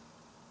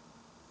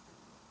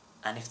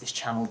 And if this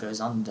channel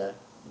goes under,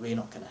 we're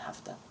not going to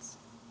have that.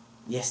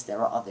 Yes, there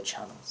are other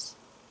channels,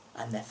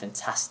 and they're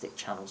fantastic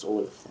channels,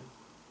 all of them.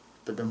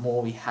 But the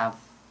more we have,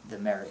 the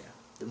merrier.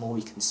 The more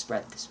we can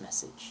spread this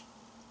message.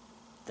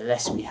 The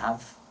less we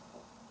have,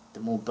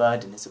 the more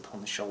burden is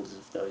upon the shoulders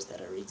of those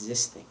that are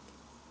existing.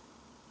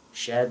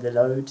 Share the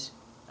load,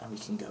 and we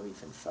can go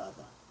even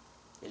further.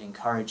 It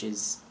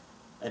encourages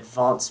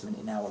advancement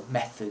in our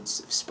methods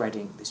of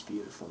spreading this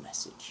beautiful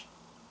message.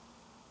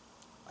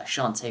 I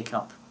shan't take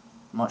up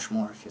much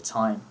more of your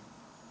time,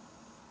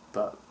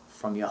 but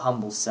from your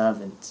humble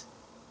servant,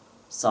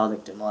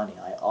 Sadiq Damani,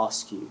 I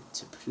ask you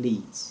to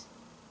please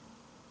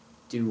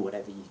do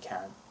whatever you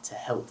can to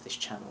help this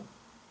channel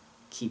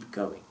keep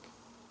going,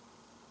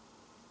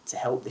 to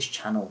help this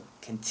channel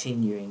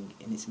continuing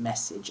in its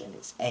message and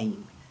its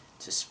aim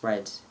to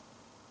spread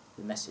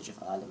the message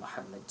of Ali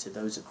Muhammad to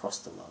those across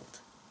the world,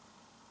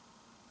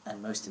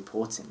 and most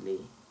importantly,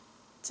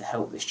 to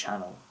help this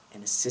channel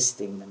in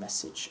assisting the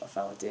message of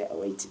our dear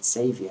awaited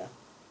Saviour.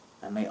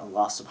 And may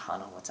Allah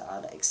subhanahu wa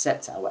ta'ala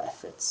accept our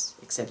efforts,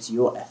 accept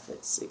your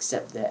efforts,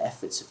 accept their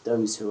efforts of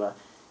those who are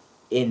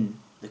in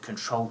the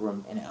control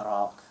room in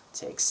Iraq,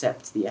 to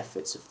accept the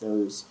efforts of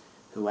those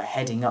who are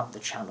heading up the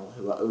channel,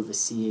 who are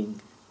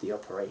overseeing the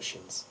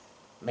operations.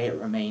 May it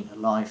remain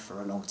alive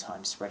for a long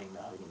time, spreading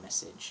the holy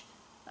message.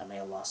 And may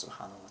Allah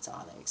subhanahu wa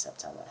ta'ala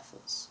accept our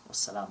efforts.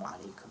 Wassalamu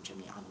alaikum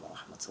jami'an wa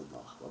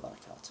rahmatullah wa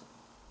barakatuh.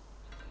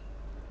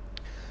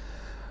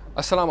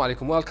 Assalamu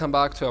alaikum. Welcome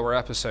back to our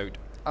episode.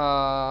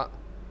 Now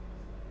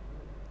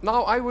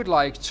I would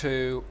like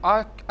to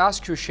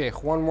ask you,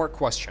 Sheikh, one more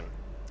question,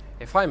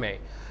 if I may.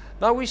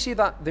 Now we see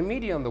that the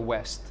media in the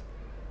West,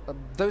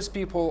 those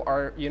people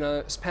are,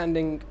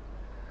 spending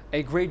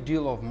a great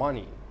deal of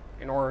money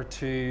in order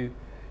to,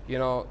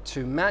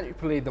 to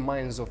manipulate the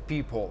minds of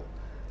people.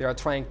 They are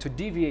trying to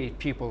deviate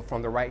people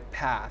from the right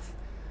path.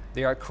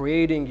 They are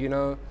creating,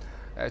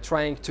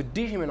 trying to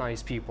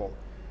dehumanize people.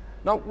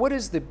 Now, what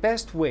is the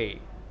best way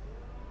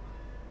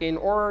in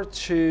order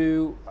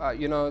to,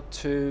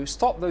 to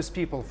stop those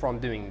people from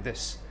doing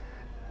this?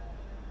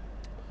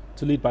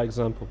 To lead by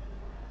example.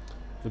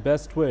 The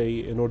best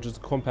way in order to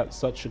combat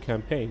such a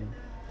campaign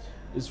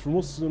is for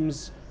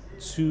Muslims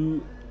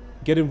to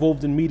get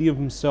involved in media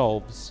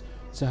themselves,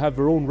 to have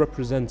their own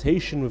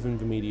representation within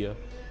the media,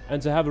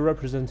 and to have a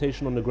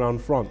representation on the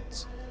ground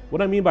front.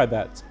 What I mean by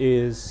that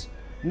is,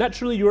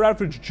 naturally your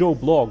average Joe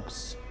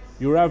Blogs,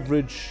 your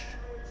average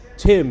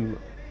Tim,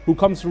 who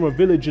comes from a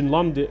village in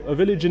London, a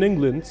village in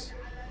England,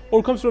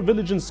 or comes from a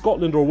village in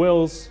Scotland or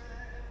Wales,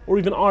 or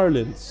even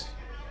Ireland,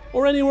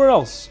 or anywhere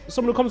else,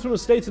 someone who comes from a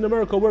state in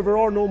America where there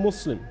are no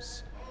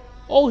Muslims,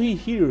 all he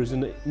hears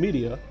in the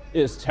media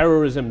is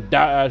terrorism,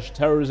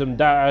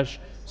 Daesh,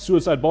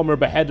 suicide bomber,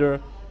 beheader,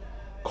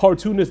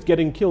 cartoonist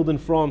getting killed in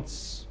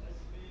France.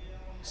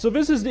 So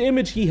this is the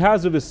image he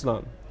has of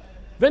Islam.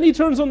 Then he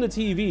turns on the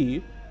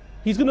TV,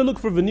 he's going to look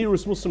for the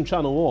nearest Muslim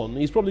channel on.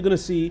 He's probably going to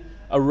see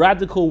a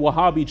radical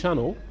Wahhabi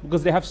channel,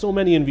 because they have so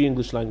many in the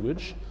English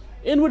language,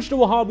 in which the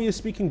Wahhabi is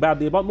speaking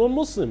badly about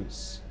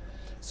non-Muslims.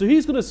 So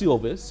he's going to see all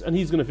this, and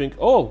he's going to think,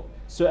 oh,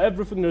 so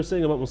everything they're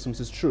saying about Muslims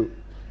is true.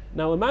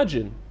 Now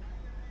imagine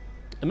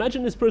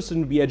this person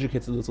would be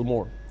educated a little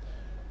more.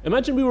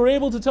 Imagine we were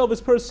able to tell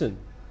this person,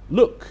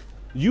 look,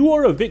 you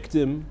are a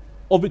victim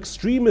of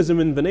extremism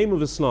in the name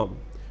of Islam.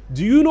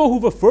 Do you know who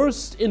the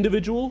first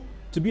individual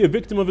to be a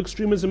victim of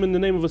extremism in the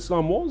name of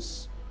Islam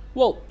was?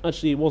 Well,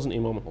 actually it wasn't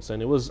Imam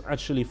Hussein, it was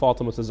actually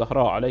Fatima al-Zahra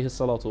alayhi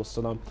salatu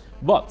wassalam.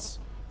 But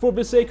for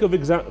the sake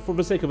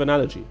of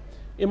analogy,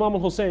 Imam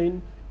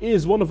Hussein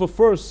is one of the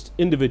first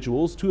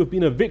individuals to have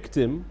been a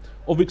victim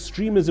of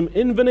extremism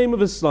in the name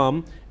of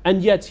Islam,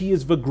 and yet he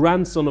is the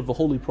grandson of the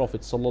Holy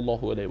Prophet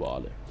sallallahu alaihi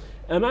wasallam.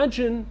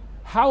 Imagine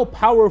how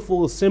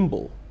powerful a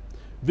symbol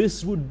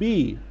this would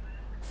be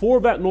for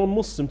that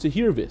non-Muslim to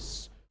hear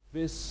this.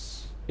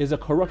 This is a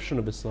corruption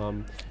of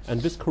Islam,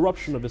 and this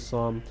corruption of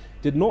Islam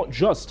did not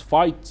just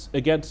fight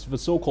against the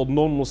so-called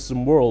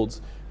non-Muslim world,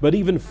 but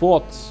even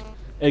fought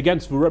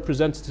against the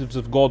representatives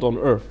of God on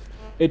earth.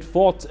 It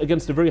fought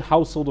against the very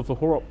household of the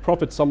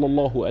Prophet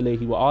sallallahu alaihi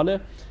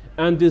wasallam,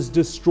 and is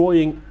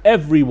destroying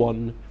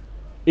everyone,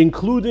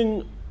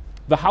 including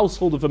the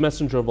household of the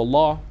Messenger of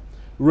Allah,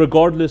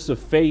 regardless of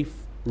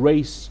faith,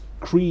 race,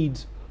 creed,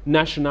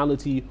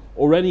 nationality,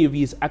 or any of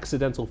these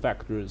accidental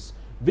factors.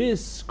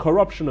 This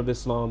corruption of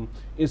Islam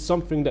is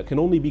something that can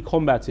only be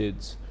combated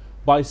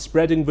by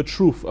spreading the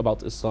truth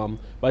about Islam,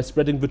 by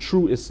spreading the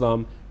true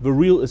Islam, the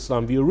real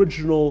Islam, the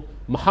original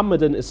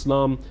Muhammadan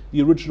Islam,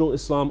 the original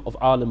Islam of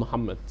Ali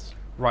Muhammad.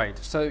 Right.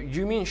 So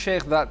you mean,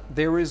 Sheikh, that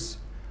there is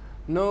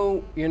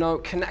no,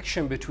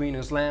 connection between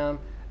Islam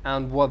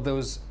and what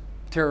those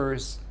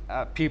terrorist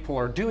people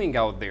are doing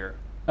out there?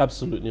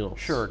 Absolutely not.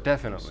 Sure,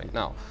 definitely.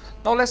 Now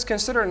let's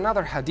consider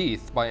another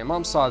hadith by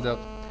Imam Sadiq.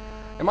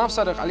 Imam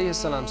Sadiq alayhi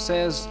salam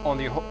says, on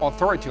the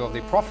authority of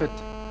the Prophet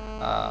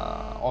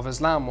of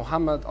Islam,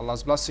 Muhammad,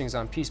 Allah's blessings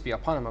and peace be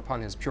upon him,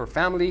 upon his pure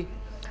family.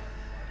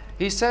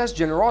 He says,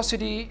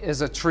 generosity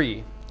is a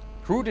tree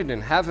rooted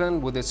in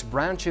heaven with its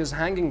branches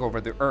hanging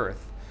over the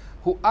earth.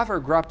 Whoever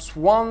grabs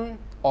one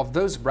of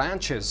those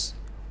branches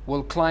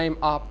will climb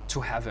up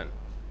to heaven.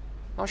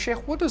 Now,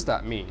 Sheikh, what does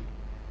that mean?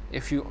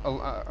 If you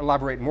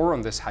elaborate more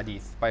on this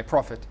hadith by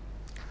Prophet.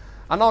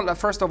 And now,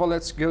 first of all,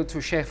 let's go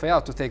to Sheikh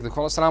Faiyaz to take the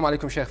call. Assalamu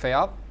alaikum, Sheikh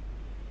Faiyaz.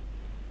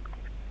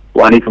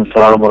 Wa alaikum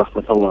assalam wa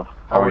rahmatullah.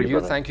 How are you?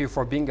 Thank you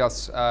for being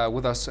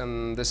with us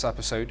in this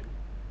episode.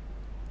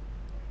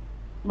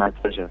 My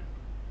pleasure.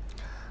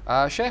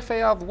 Sheikh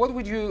Faiyaz,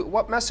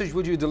 what message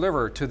would you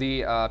deliver to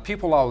the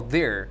people out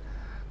there?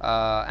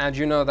 And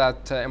you know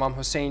that Imam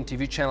Hussein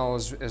TV channel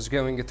is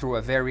going through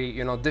a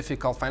very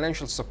difficult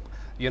financial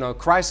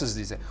crisis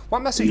these days.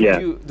 What message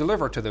would you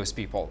deliver to those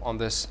people on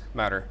this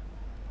matter?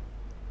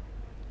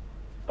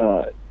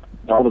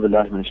 Obviously,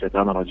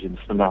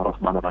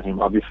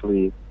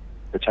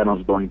 the channel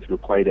is going through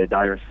quite a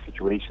dire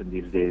situation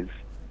these days,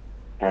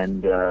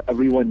 and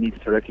everyone needs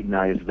to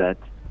recognize that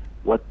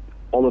what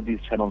all of these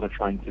channels are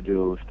trying to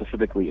do,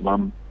 specifically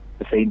Imam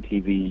Hussein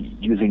TV,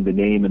 using the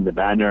name and the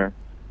banner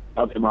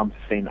of Imam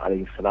Hussein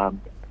alayhi salam,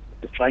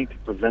 is trying to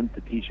present the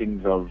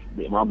teachings of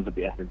the Imams of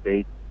the Ahlul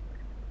Bayt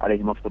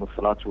alayhi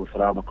salatu wa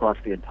salam across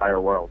the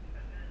entire world.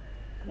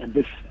 And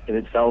this in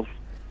itself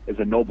is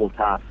a noble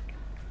task.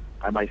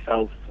 I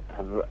myself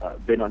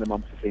have been on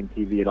Imam Hussein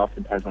TV, and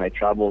oftentimes when I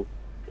travel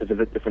to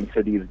visit different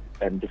cities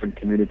and different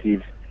communities,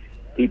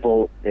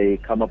 people, they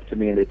come up to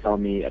me and they tell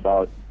me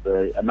about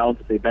the amount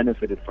that they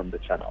benefited from the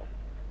channel.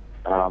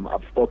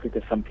 I've spoken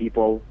to some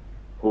people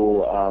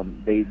who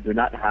they do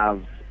not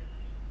have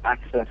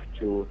access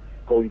to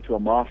going to a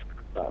mosque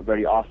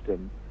very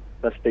often,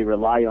 thus they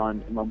rely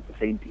on Imam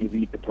Hussein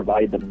TV to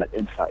provide them that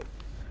insight.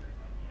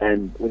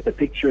 And with the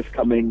pictures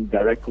coming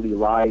directly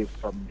live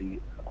from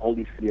the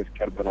holy city of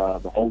Karbala,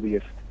 the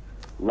holiest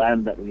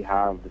land that we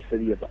have, the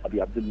city of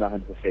Abi Abdullah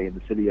and Hussein,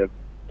 the city of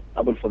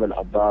Abu al-Fadl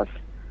Abbas,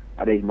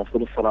 alayhi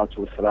salatu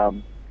wa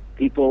salam,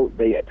 people,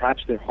 they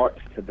attach their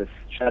hearts to this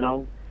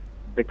channel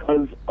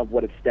because of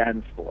what it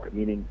stands for,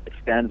 meaning it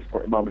stands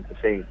for Imam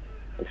Hussein,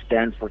 it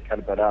stands for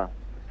Karbala.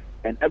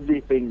 And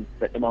everything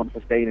that Imam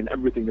Hussein and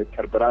everything that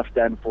Karbala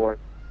stand for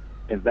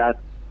is that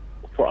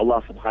for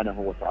Allah subhanahu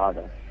wa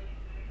ta'ala.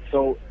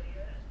 So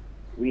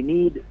we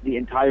need the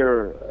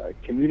entire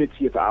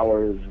community of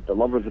ours, the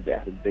lovers of the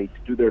Ahlul Bayt, to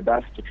do their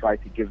best to try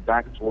to give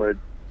back toward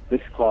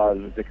this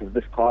cause, because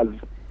this cause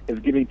is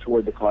giving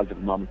toward the cause of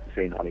Imam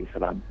Hussein alayhi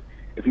salam.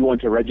 If we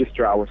want to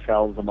register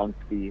ourselves amongst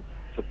the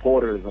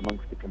supporters,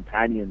 amongst the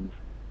companions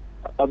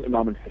of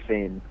Imam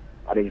Hussein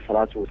alayhi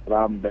salatu wa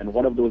salam, then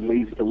one of those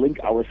ways is to link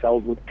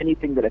ourselves with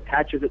anything that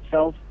attaches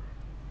itself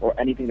or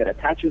anything that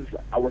attaches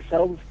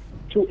ourselves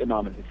to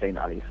Imam Hussein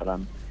alayhi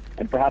salam.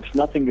 And perhaps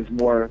nothing is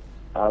more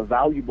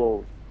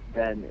valuable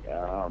than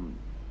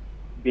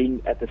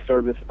being at the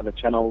service of a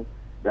channel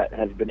that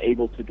has been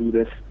able to do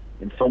this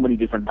in so many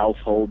different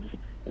households,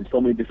 in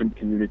so many different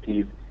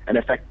communities, and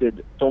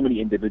affected so many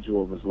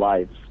individuals'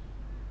 lives.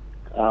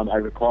 I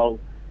recall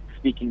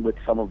speaking with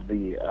some of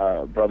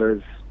the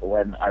brothers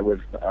when I was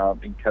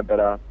in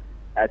Karbala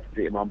at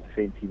the Imam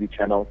Hussein TV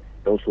channel,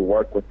 those who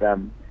work with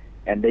them,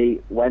 and they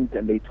went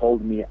and they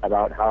told me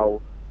about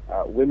how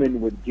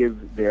women would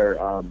give their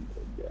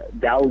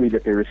dowry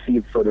that they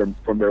received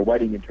from their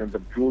wedding in terms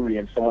of jewelry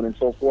and so on and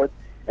so forth,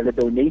 and a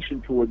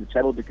donation toward the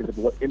channel because of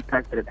what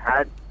impact that it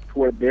had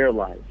toward their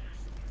lives.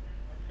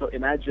 So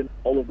imagine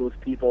all of those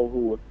people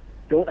who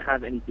don't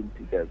have anything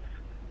to give.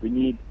 We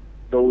need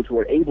those who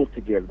are able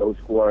to give, those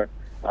who are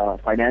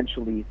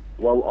financially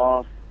well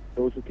off,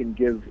 those who can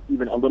give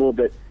even a little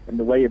bit in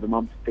the way of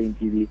Imam Hussein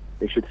TV.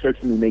 They should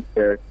certainly make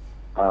their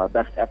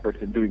best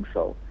efforts in doing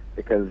so,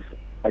 because,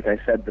 like I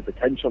said, the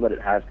potential that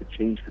it has to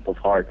change people's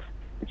hearts,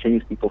 to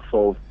change people's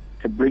souls,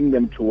 to bring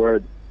them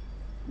toward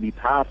the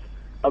path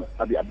of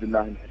Abi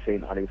Abdullah and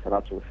Hussein alayhi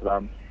salatu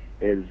wasalam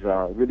is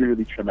really,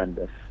 really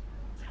tremendous.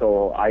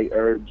 So I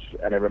urge,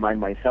 and I remind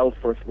myself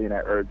firstly, and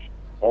I urge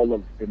all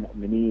of the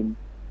mu'mineen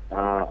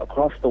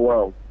across the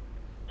world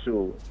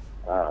to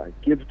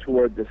give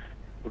toward this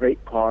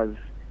great cause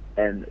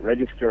and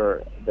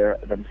register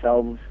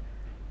themselves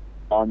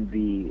on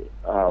the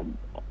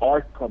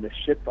ark, on the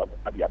ship of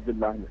Abi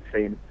Abdullah and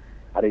Hussein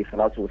alayhi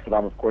salatu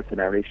wasalam. Of course, the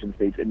narration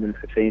states, Ibn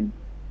al-Hussein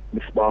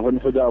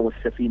Misbahun Huda was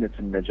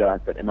Safinatun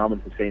Najat, that Imam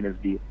al-Hussein is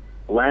the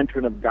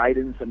lantern of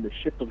guidance and the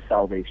ship of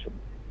salvation.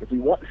 If we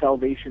want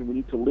salvation, we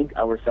need to link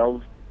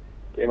ourselves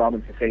to Imam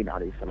al-Hussein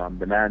alayhi salam.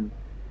 The man,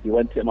 he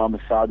went to Imam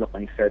al-Sadiq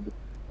and he said,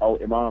 "Oh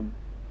Imam,"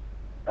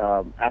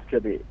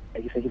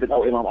 he said,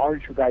 "Oh Imam,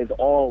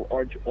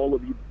 aren't all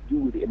of you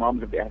do the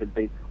Imams of the Ahlul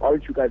Bayt?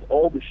 Aren't you guys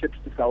all the ships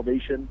to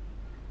salvation?"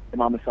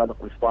 Imam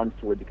al-Sadiq responds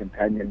toward the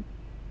companion,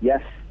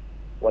 "Yes,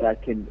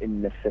 walakin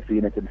inna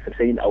safinat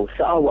al-Hussein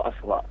awsa'a wa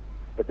asra."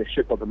 But the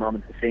ship of Imam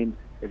al-Hussein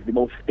is the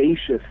most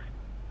spacious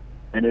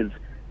and is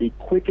the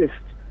quickest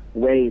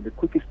way, the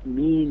quickest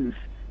means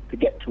to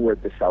get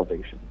toward the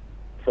salvation.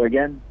 So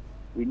again,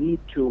 we need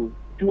to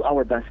do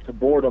our best to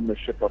board on the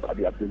ship of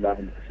Abi Abdullah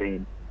and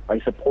Hussein by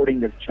supporting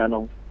this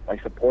channel, by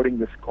supporting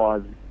this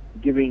cause,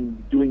 doing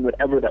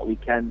whatever that we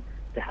can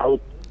to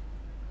help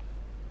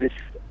this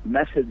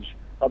message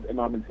of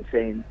Imam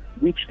al-Hussein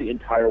reach the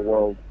entire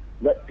world.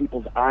 Let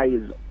people's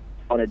eyes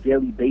on a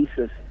daily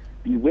basis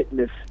be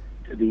witness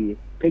to the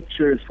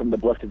pictures from the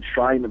blessed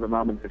shrine of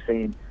Imam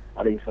al-Hussein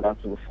alayhi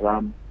salatu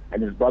wasalam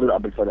and his brother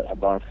Abu al-Fadl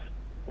Abbas.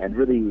 And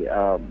really,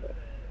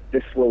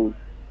 this will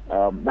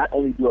not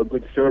only do a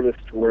good service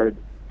toward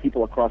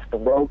people across the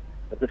world,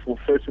 but this will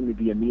certainly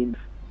be a means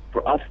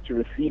for us to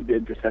receive the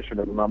intercession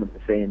of Imam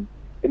al-Hussein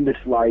in this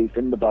life,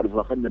 in the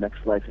barzakh, in the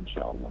next life,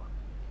 inshallah.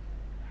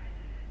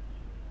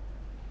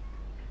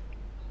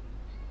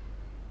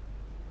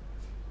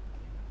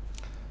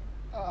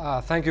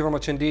 Thank you very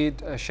much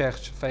indeed, Sheikh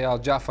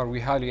Faiyaz Jaffer. We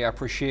highly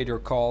appreciate your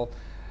call,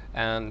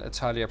 and it's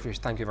highly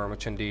appreciated. Thank you very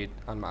much indeed,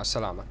 and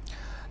ma'as-salama.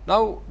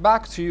 Now,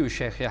 back to you,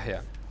 Sheikh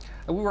Yahya.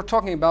 We were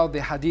talking about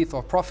the hadith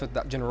of Prophet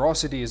that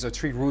generosity is a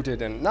tree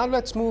rooted in. Now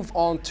let's move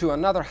on to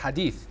another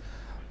hadith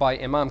by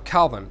Imam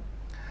Kazim.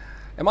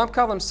 Imam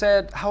Kazim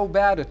said how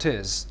bad it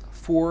is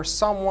for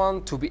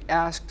someone to be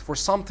asked for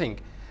something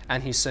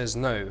and he says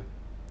no.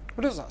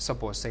 What does that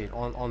supposed to say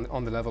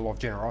on the level of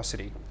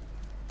generosity?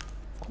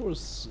 Of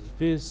course,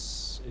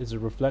 this is a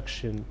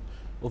reflection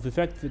of the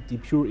fact that the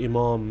pure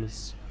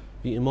Imams,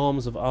 the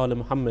Imams of Al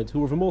Muhammad,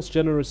 who were the most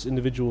generous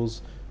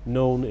individuals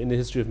known in the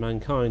history of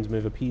mankind, may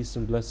the peace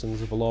and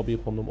blessings of Allah be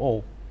upon them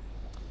all,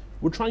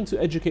 were trying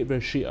to educate their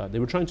Shi'a. They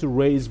were trying to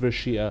raise their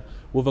Shi'a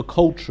with a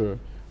culture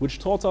which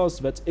taught us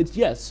that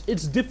yes,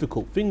 it's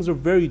difficult. Things are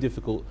very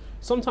difficult.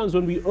 Sometimes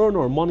when we earn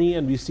our money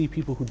and we see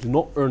people who do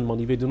not earn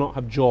money, they do not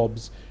have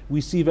jobs,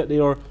 we see that they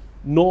are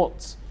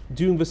not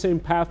doing the same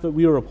path that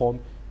we are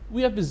upon.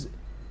 We have this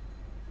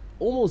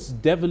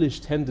almost devilish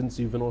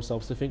tendency within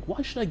ourselves to think,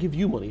 why should I give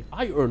you money?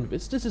 I earned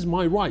this. This is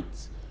my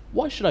right.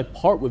 Why should I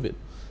part with it?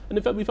 And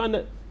in fact, we find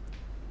that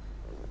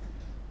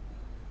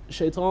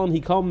Shaitan, he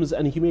comes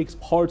and he makes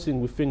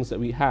parting with things that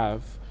we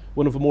have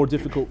one of the more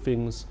difficult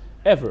things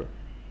ever.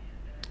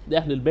 The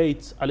Ahlul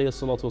Bayt, alayhi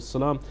salatu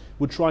wassalam,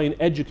 would try and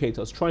educate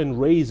us, try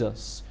and raise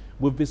us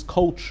with this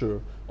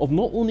culture of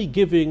not only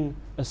giving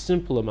a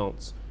simple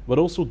amount, but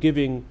also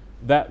giving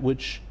that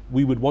which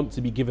we would want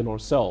to be given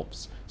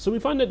ourselves. So we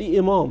find that the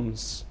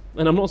Imams,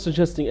 and I'm not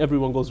suggesting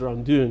everyone goes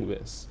around doing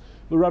this,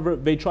 but rather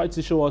they try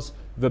to show us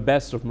the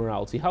best of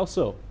morality. How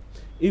so?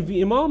 If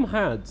the Imam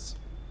had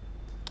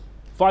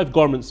 5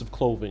 garments of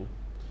clothing,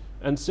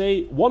 and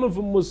say one of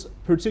them was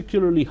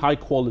particularly high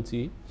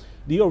quality,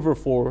 the other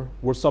 4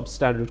 were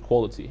substandard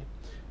quality,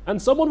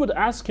 and someone would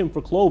ask him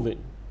for clothing,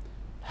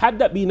 had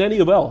that been any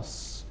of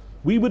us,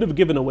 we would have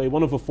given away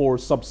one of the 4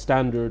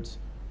 substandard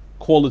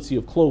quality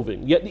of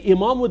clothing. Yet the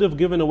Imam would have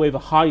given away the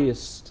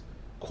highest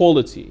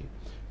quality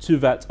to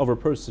that other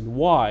person.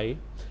 Why?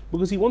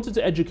 Because he wanted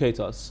to educate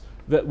us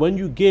that when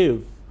you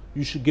give,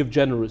 you should give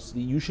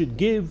generously. You should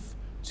give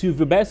to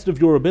the best of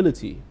your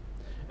ability.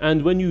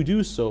 And when you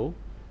do so,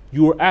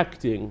 you are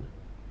acting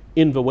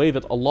in the way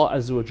that Allah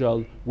Azza wa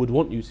Jal would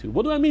want you to.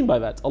 What do I mean by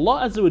that?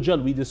 Allah Azza wa Jal,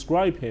 we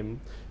describe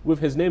Him with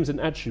His names and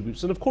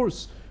attributes. And of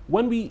course,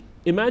 when we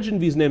imagine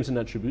these names and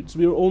attributes,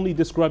 we are only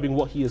describing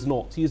what He is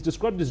not. He is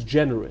described as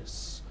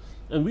generous.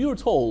 And we are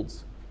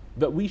told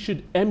that we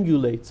should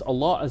emulate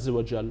Allah Azza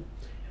wa Jal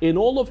in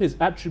all of His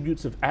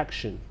attributes of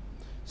action.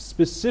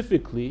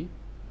 Specifically,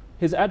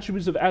 His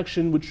attributes of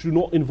action which do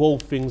not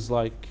involve things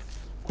like,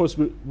 of course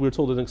we're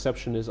told an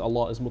exception is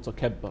Allah is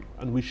mutakabbir,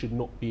 and we should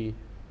not be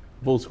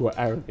those who are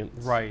arrogant.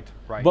 Right.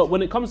 But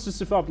when it comes to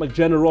sifat like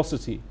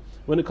generosity,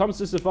 when it comes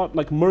to sifat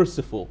like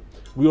merciful,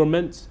 we are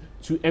meant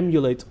to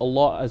emulate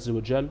Allah Azza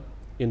wa Jal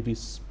in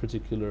these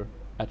particular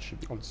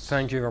attributes.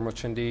 Thank you very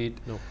much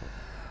indeed. No problem.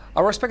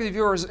 Our respected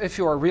viewers, if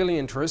you are really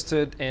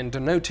interested in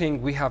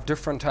denoting, we have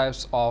different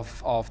types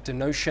of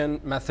denotion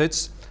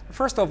methods.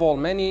 First of all,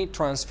 many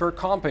transfer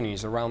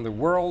companies around the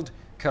world,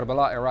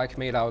 Karbalaei, Iraq,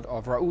 made out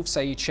of Rauf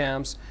Saeed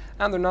shams,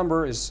 and the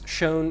number is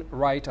shown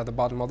right at the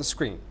bottom of the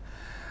screen.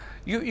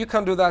 You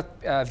can do that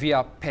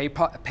via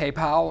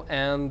PayPal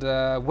and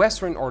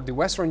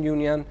Western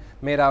Union,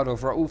 made out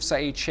of Rauf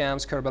Saeed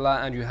shams,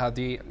 Karbala, and you have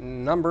the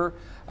number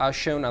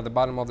shown at the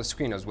bottom of the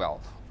screen as well.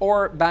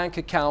 Or bank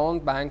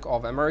account, Bank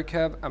of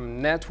America,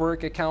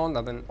 network account,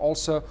 and then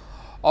also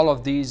all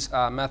of these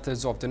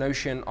methods of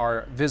donation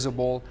are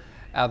visible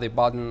at the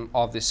bottom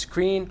of the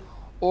screen,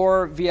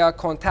 or via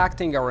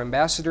contacting our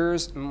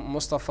ambassadors,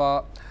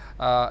 Mustafa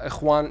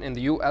Ikhwan in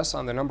the US,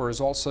 and the number is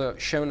also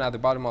shown at the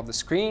bottom of the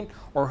screen,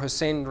 or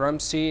Hussein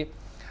Ramsi,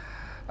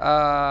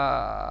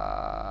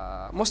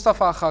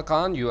 Mustafa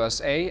Khakan,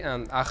 USA,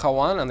 and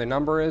Akhawan, and the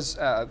number is,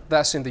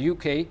 that's in the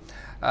UK,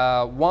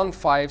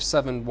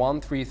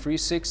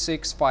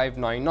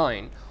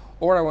 157133666599,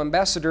 or our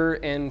ambassador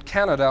in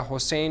Canada,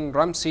 Hussein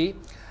Ramsi,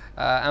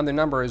 and the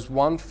number is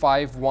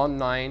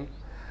 1519,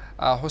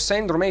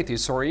 Hussein Romethi,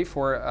 sorry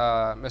for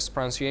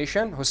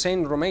mispronunciation,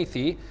 Hussein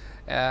Romethi,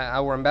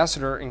 our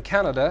ambassador in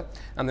Canada,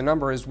 and the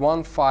number is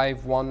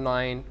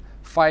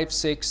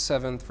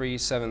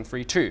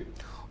 151956737732.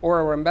 Or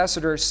our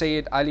ambassador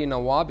Sayyid Ali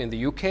Nawab in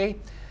the UK,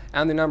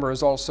 and the number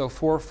is also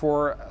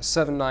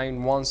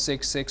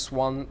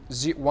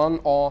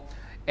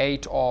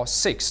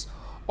 447916611086.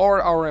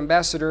 Or our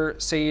ambassador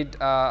Sayyid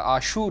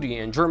Ashuri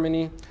in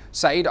Germany,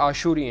 Saeed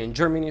Ashuri in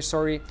Germany,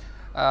 sorry,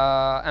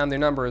 and the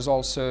number is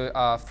also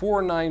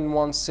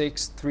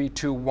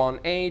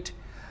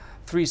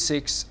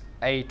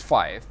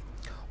 491632183685.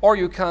 Or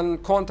you can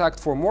contact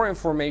for more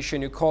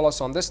information. You call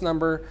us on this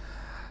number,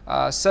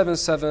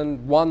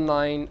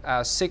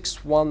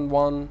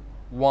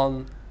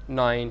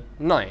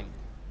 7719611199.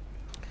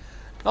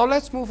 Now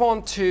let's move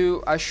on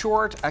to a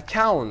short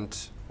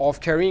account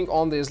of carrying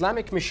on the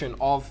Islamic mission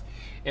of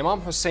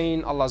Imam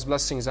Hussein, Allah's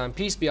blessings and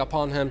peace be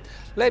upon him.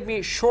 Let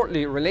me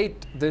shortly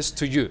relate this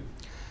to you.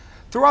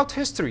 Throughout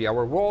history,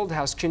 our world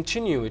has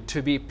continued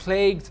to be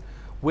plagued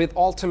with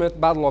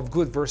ultimate battle of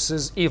good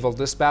versus evil,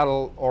 this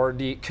battle or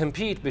the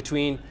compete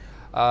between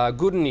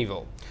good and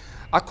evil.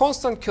 A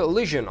constant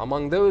collision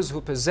among those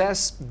who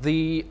possess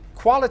the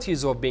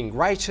qualities of being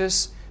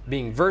righteous,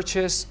 being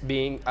virtuous,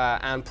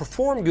 and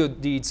perform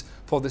good deeds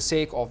for the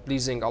sake of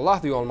pleasing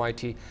Allah the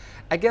Almighty,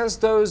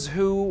 against those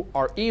who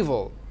are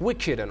evil,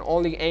 wicked, and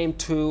only aim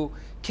to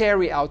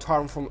carry out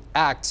harmful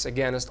acts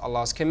against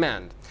Allah's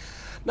command.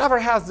 Never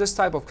has this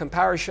type of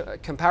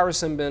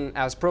comparison been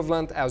as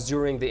prevalent as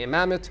during the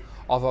imamate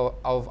of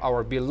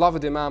our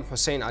beloved Imam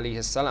Hussein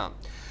alayhi salam.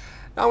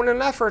 Now, in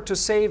an effort to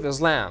save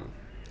Islam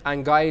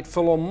and guide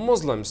fellow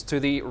Muslims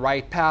to the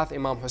right path,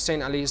 Imam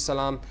Hussein alayhi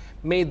salam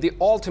made the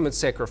ultimate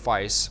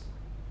sacrifice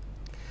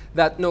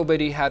that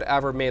nobody had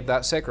ever made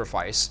that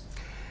sacrifice.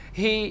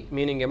 He,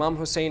 meaning Imam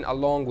Hussein,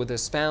 along with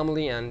his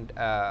family and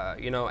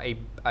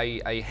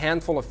a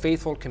handful of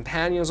faithful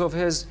companions of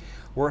his,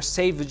 were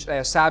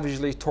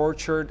savagely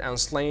tortured and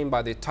slain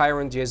by the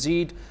tyrant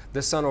Yazid,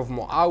 the son of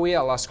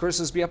Muawiyah, Allah's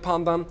curses be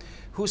upon them,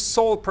 whose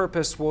sole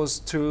purpose was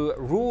to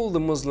rule the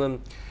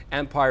Muslim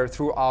empire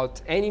throughout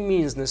any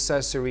means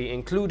necessary,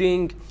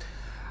 including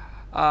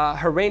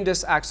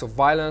horrendous acts of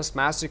violence,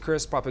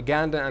 massacres,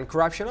 propaganda, and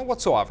corruption, and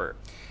whatsoever.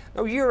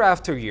 Now, year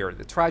after year,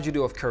 the tragedy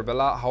of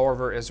Karbala,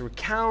 however, is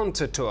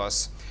recounted to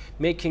us,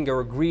 making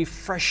our grief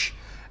fresh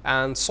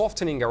and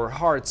softening our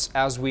hearts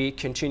as we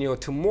continue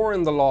to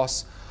mourn the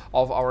loss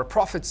of our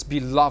Prophet's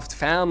beloved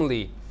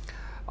family.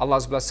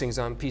 Allah's blessings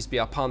and peace be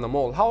upon them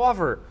all.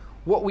 However,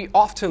 what we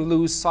often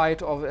lose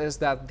sight of is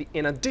that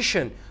in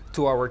addition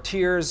to our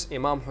tears,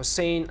 Imam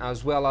Hussein,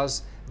 as well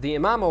as the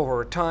Imam of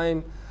our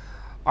time,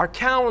 are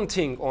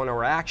counting on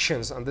our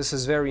actions, and this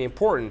is very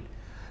important.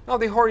 Now,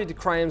 the horrid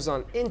crimes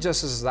and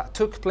injustices that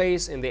took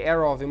place in the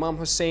era of Imam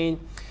Hussein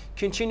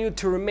continue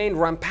to remain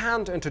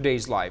rampant in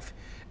today's life.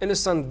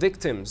 Innocent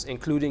victims,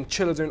 including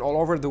children all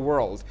over the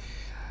world,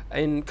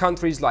 in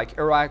countries like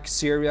Iraq,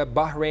 Syria,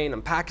 Bahrain,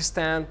 and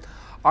Pakistan,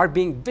 are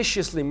being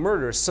viciously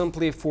murdered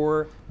simply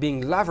for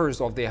being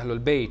lovers of the Ahlul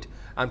Bayt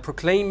and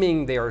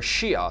proclaiming they are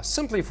Shia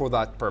simply for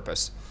that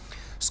purpose.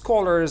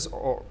 Scholars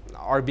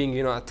are being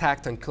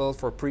attacked and killed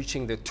for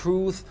preaching the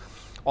truth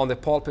on the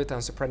pulpit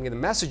and spreading the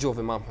message of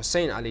Imam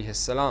Hussein alayhi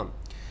salam.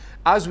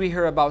 As we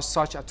hear about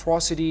such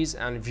atrocities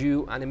and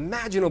view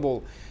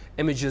unimaginable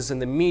images in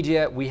the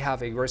media, we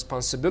have a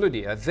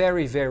responsibility, a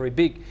very, very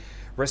big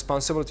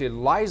responsibility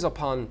lies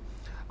upon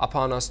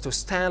us to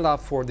stand up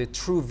for the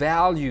true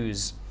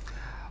values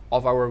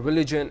of our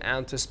religion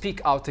and to speak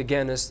out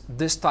against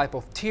this type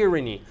of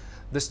tyranny,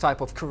 this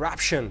type of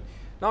corruption.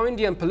 Now,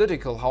 Indian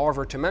political,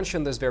 however, to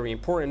mention this very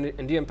important,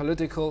 Indian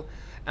political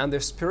and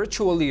the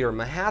spiritual leader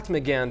Mahatma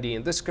Gandhi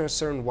in this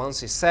concern once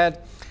he said,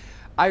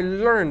 "I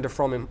learned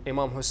from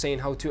Imam Hussein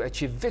how to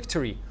achieve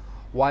victory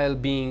while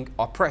being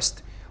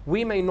oppressed.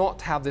 We may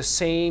not have the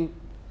same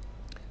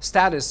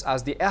status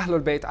as the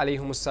Ahlul Bayt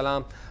alayhum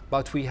salam,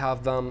 but we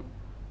have them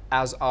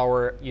as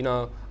our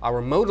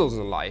models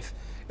in life.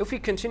 If we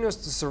continue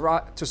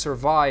to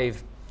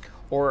survive,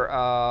 or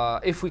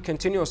if we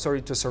continue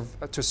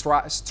to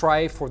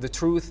strive for the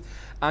truth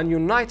and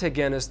unite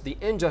against the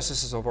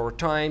injustices of our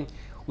time,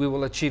 we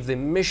will achieve the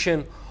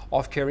mission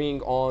of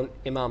carrying on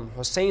Imam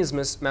Hussein's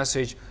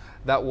message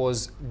that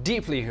was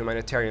deeply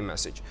humanitarian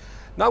message."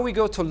 Now we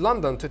go to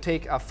London to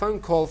take a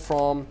phone call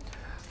from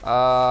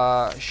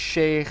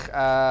Sheikh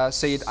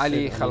Sayyid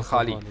Ali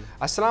Khalkhali.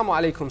 Assalamu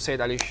alaikum,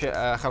 Sayyid Ali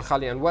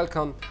Khalkhali, and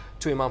welcome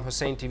to Imam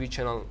Hussein TV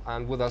channel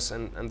and with us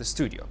in the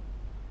studio.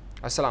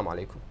 Assalamu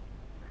alaikum.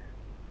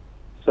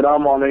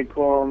 Assalamu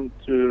alaikum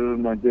to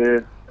my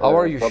dear How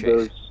are you,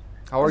 brothers,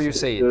 Sheikh? How are you,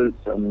 Sayyid?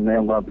 And may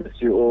Allah bless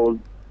you all,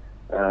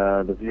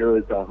 the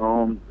viewers at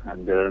home,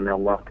 and may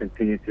Allah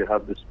continue to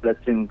have this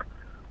blessing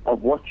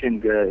of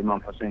watching Imam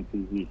Hussein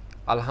TV.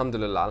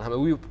 Alhamdulillah,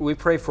 alhamdulillah. We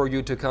pray for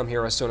you to come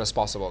here as soon as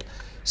possible.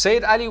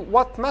 Sayyid Ali,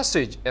 what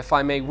message, if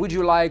I may, would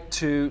you like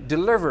to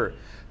deliver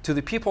to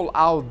the people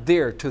out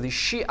there, to the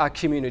Shia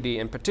community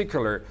in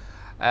particular,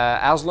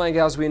 as long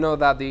as we know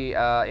that the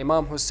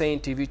Imam Hussein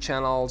TV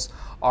channels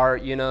are,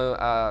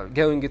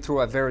 going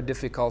through a very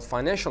difficult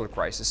financial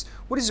crisis?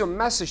 What is your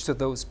message to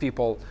those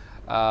people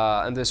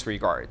in this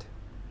regard?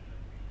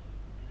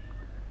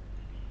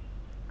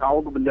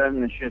 أعوذ بالله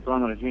من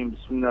الشيطان الرجيم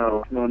بسم الله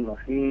الرحمن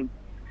الرحيم.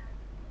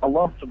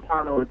 Allah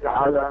subhanahu wa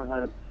ta'ala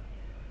has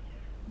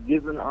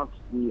given us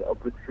the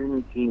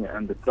opportunity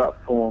and the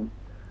platform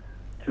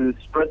to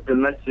spread the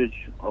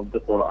message of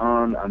the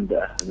Quran and the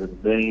Ahlul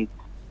Bayt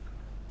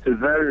to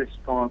various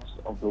parts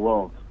of the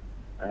world.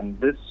 And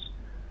this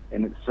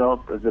in itself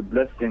is a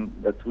blessing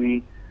that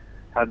we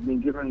have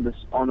been given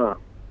this honor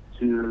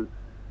to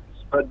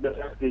spread the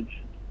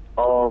message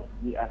of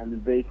the Ahlul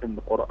Bayt and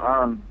the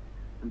Quran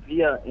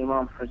via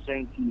Imam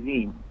Hussein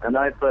TV. And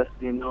I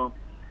personally know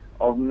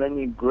of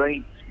many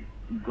great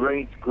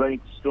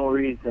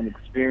stories and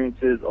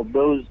experiences of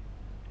those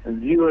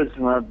viewers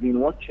who have been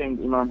watching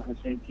Imam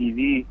Hussein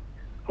TV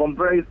from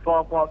very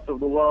far parts of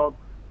the world,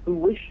 who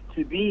wish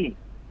to be,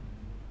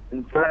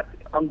 in fact,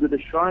 under the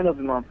shrine of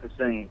Imam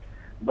Hussein,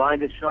 by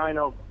the shrine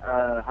of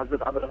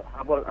Hazrat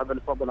Abul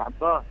Fadl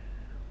Abbas.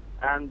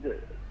 And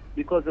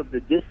because of the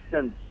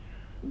distance,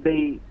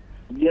 they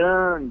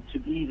yearn to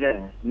be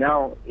there.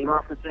 Now,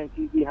 Imam Hussein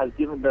TV has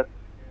given the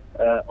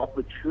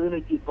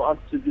opportunity for us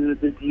to do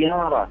the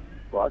ziyarah,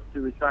 for us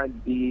to recite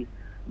the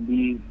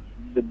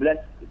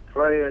blessed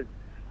prayers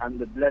and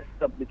the blessed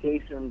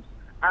supplications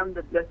and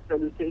the blessed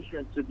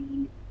salutation to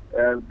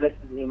the blessed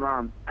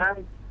Imam.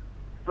 And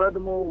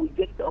furthermore, we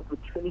get the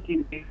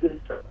opportunity to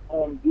use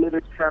on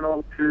this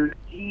channel to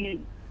see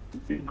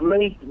the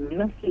great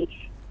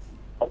message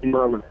of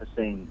Imam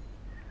Hussein,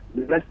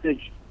 the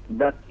message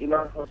that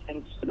Imam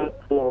Hussein stood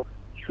up for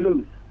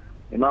truth.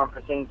 Imam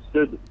Hussein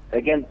stood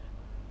against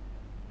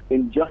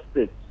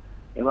injustice.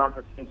 Imam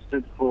Hussein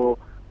stood for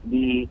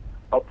the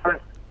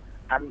oppressed.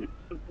 And it's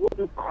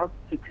important for us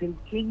to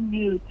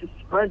continue to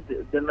spread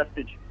the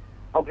message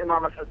of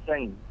Imam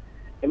Hussein.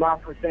 Imam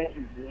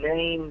Hussein's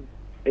name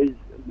is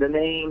the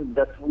name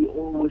that we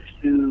all wish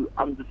to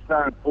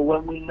understand. For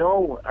when we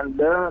know and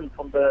learn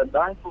from the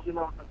life of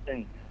Imam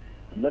Hussein,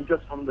 not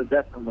just from the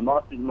death and the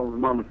martyrdom of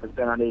Imam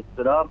Hussein alayhi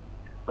salam,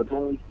 but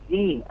when we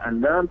see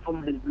and learn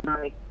from his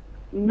life,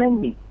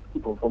 many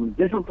people from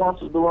different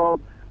parts of the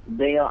world,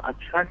 they are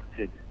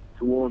attracted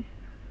towards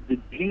the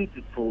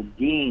beautiful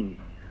deen,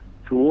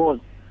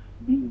 towards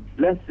the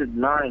blessed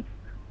life,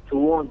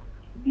 towards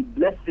the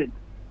blessed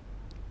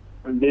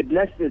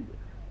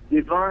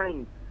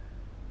divine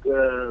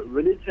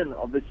religion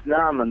of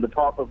Islam and the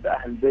path of the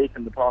Ahl Bayt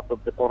and the path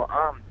of the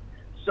Quran.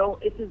 So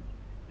it is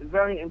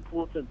very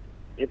important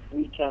if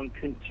we can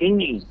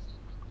continue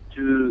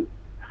to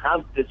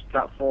have this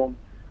platform,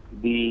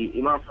 the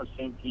Imam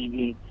Hussein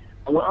TV.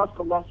 And we ask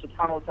Allah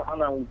subhanahu wa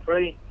ta'ala, and we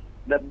pray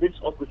that this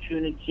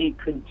opportunity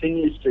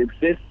continues to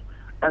exist.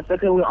 And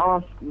second, we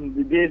ask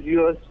the dear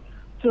viewers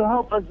to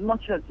help as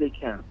much as they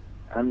can,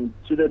 and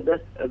to the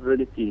best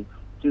ability,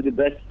 to their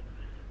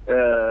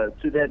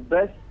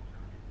best,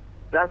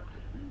 that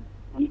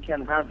we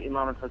can have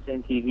Imam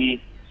Hussein TV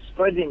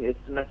spreading its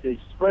message,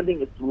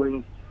 spreading its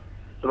wings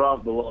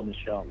throughout the world,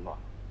 inshallah.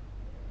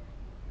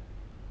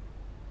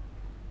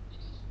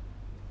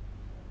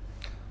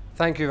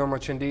 Thank you very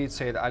much indeed.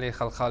 Sayyid Ali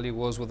Khalkhali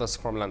was with us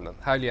from London.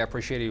 Highly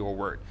appreciate your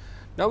word.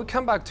 Now we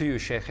come back to you,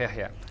 Sheikh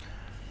Yahya.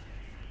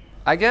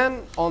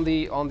 Again, on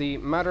the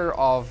matter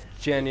of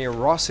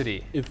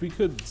generosity. If we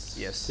could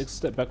Yes. take a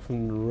step back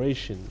from the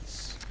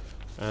narrations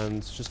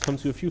and just come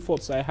to a few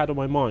thoughts that I had on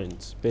my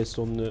mind based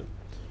on the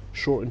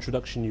short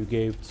introduction you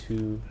gave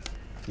to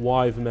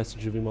why the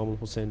message of Imam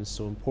al-Hussein is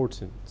so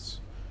important.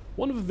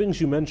 One of the things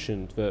you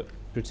mentioned that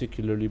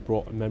particularly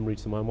brought a memory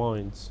to my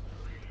mind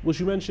was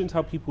you mentioned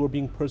how people are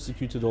being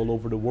persecuted all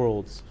over the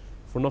world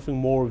for nothing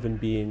more than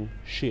being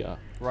Shi'a.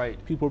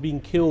 Right. People are being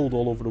killed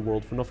all over the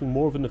world for nothing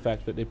more than the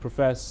fact that they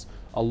profess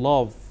a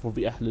love for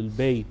the Ahl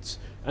al-Bayt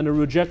and a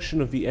rejection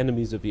of the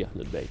enemies of the Ahl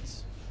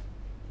al-Bayt.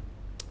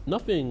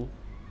 Nothing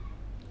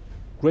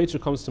greater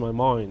comes to my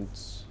mind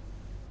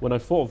when I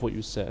thought of what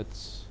you said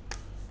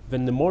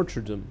than the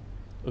martyrdom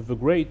of the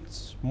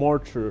great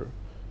martyr,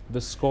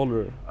 the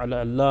scholar,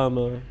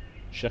 al-Allama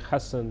Sheikh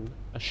Hassan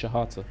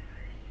al-Shahata,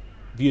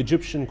 the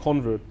Egyptian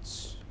convert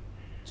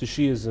to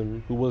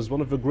Shi'ism, who was one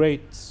of the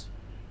great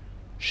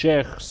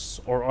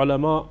sheikhs or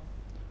ulama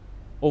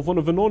of one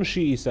of the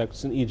non-Shi'i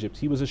sects in Egypt.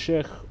 He was a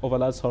sheikh of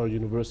al-Zahra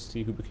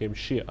University who became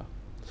Shi'a.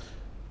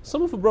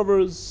 Some of the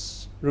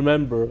brothers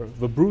remember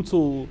the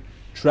brutal,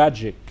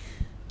 tragic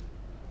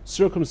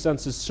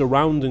circumstances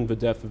surrounding the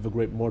death of the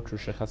great martyr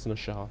Sheikh Hassan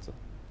al-Shahata.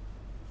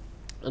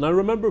 And I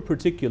remember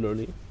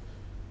particularly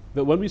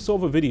that when we saw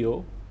the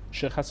video,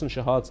 Sheikh Hassan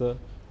Shahata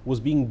was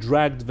being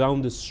dragged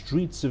down the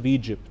streets of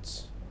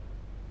Egypt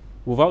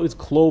without his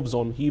clothes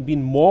on. He'd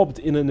been mobbed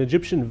in an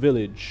Egyptian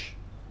village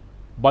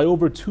by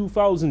over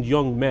 2,000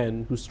 young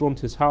men who stormed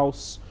his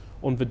house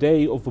on the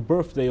day of the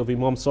birthday of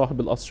Imam Sahib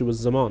al-Asr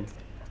wal-Zaman.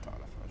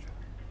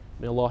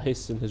 May Allah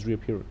hasten his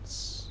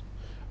reappearance.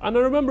 And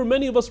I remember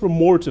many of us were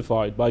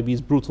mortified by these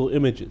brutal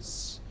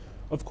images.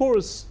 Of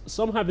course,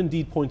 some have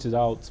indeed pointed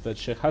out that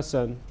Sheikh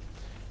Hassan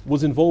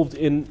was involved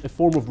in a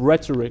form of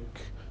rhetoric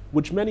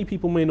which many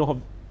people may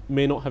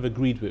not have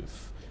agreed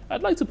with.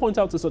 I'd like to point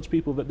out to such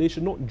people that they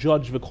should not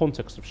judge the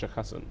context of Sheikh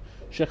Hassan.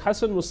 Sheikh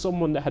Hassan was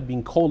someone that had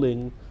been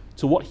calling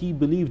to what he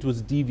believed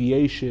was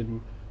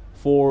deviation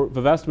for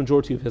the vast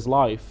majority of his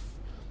life.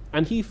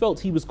 And he felt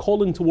he was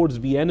calling towards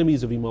the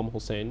enemies of Imam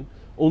Hussein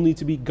only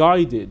to be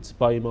guided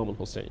by Imam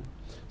al-Hussein.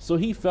 So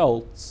he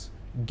felt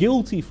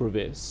guilty for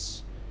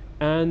this,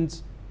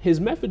 and his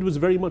method was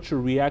very much a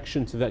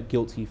reaction to that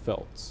guilt he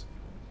felt.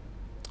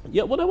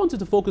 Yet what I wanted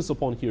to focus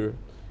upon here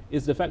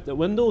is the fact that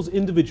when those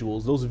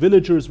individuals, those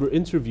villagers, were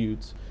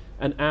interviewed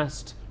and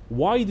asked,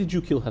 why did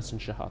you kill Hassan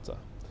Shahata?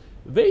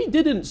 They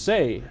didn't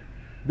say,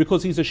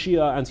 because he's a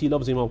Shia and he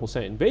loves Imam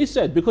Hussein. They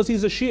said, because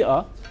he's a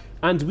Shia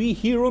and we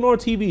hear on our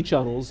TV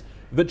channels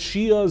that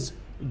Shias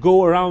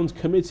go around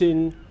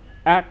committing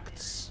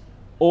acts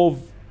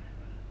of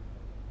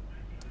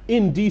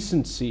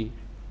indecency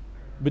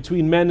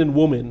between men and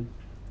women,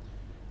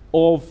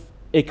 of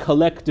a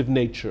collective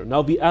nature.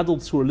 Now the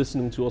adults who are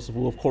listening to us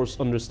will of course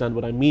understand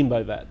what I mean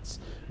by that.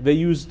 They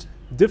used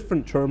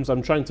different terms.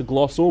 I'm trying to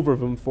gloss over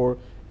them for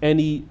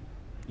any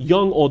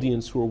young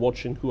audience who are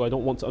watching who I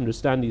don't want to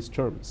understand these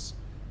terms.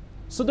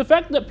 So the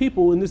fact that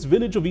people in this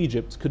village of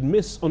Egypt could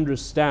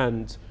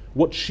misunderstand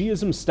what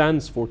Shi'ism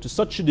stands for to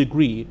such a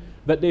degree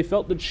that they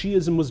felt that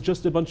Shi'ism was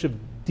just a bunch of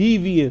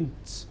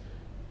deviant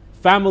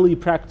family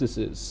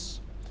practices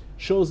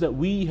shows that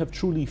we have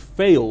truly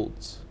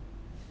failed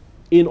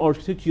in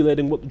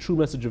articulating what the true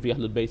message of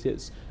Ahlul Bayt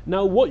is.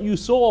 Now what you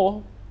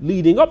saw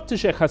leading up to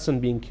Sheikh Hassan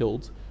being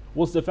killed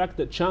was the fact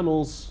that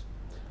channels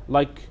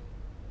like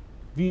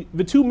the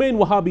two main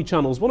Wahhabi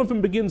channels, one of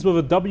them begins with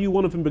a W,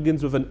 one of them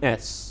begins with an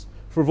S,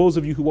 for those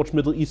of you who watch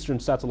Middle Eastern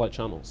satellite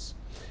channels.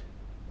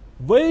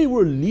 They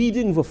were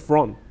leading the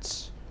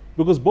front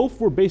because both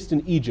were based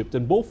in Egypt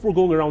and both were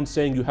going around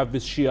saying you have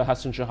this Shia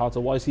Hassan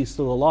Shahata, why is he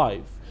still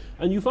alive?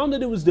 And you found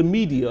that it was the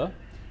media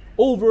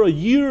over a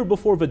year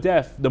before the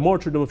death, the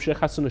martyrdom of Sheikh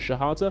Hassan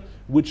al-Shahata,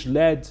 which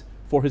led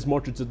for his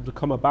martyrdom to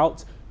come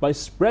about by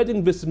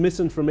spreading this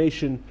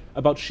misinformation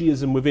about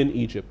Shi'ism within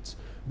Egypt.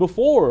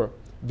 Before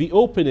the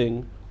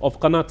opening of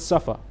Qanat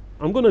Safa,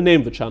 I'm going to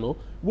name the channel,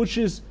 which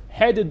is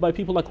headed by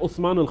people like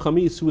Uthman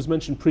al-Khamis, who was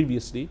mentioned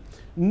previously,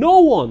 no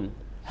one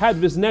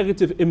had this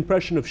negative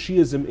impression of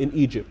Shi'ism in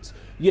Egypt.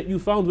 Yet you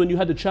found when you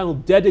had a channel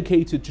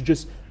dedicated to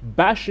just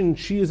bashing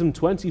Shi'ism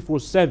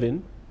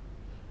 24/7,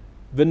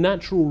 the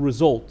natural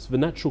result, the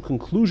natural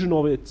conclusion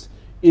of it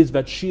is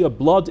that Shia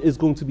blood is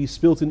going to be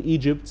spilt in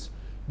Egypt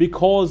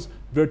because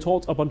they're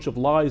taught a bunch of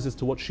lies as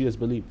to what Shias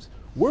believed.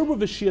 Where were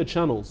the Shia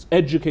channels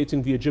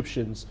educating the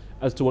Egyptians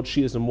as to what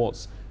Shi'ism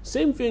was?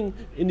 Same thing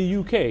in the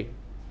UK.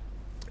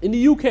 In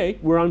the UK,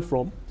 where I'm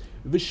from,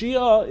 the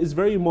Shia is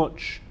very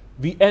much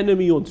the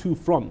enemy on two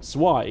fronts.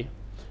 Why?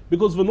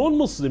 Because the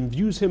non-Muslim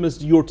views him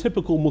as your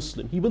typical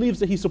Muslim. He believes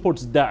that he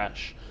supports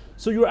Daesh.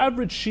 So your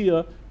average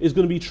Shia is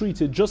going to be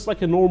treated just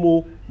like a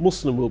normal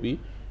Muslim will be.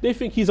 They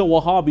think he's a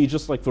Wahhabi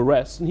just like the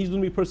rest, and he's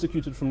going to be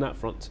persecuted from that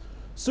front.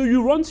 So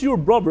you run to your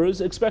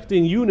brothers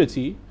expecting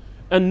unity,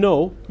 and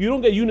no, you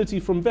don't get unity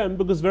from them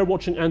because they're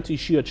watching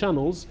anti-Shia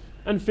channels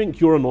and think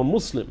you're a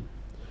non-Muslim.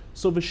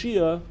 So the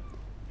Shia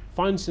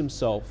finds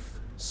himself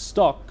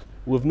stuck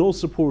with no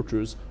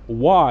supporters.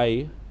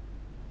 Why?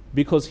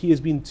 Because he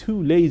has been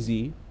too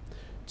lazy,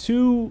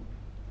 too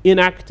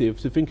inactive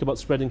to think about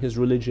spreading his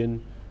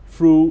religion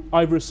through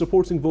either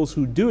supporting those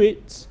who do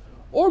it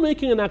or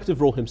making an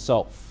active role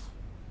himself.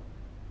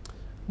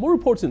 More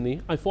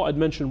importantly, I thought I'd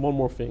mention one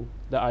more thing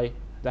that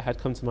had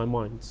come to my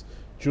mind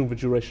during the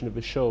duration of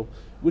the show,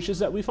 which is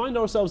that we find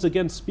ourselves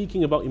again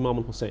speaking about Imam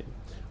al-Hussein.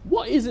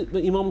 What is it that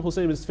Imam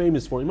al-Hussein is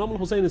famous for? Imam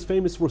al-Hussein is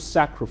famous for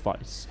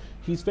sacrifice.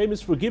 He's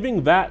famous for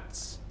giving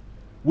that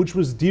which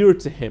was dear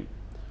to him.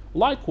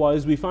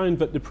 Likewise, we find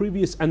that the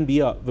previous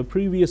Anbiya, the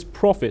previous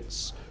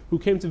prophets who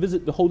came to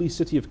visit the holy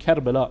city of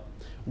Karbala,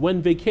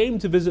 when they came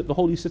to visit the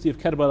holy city of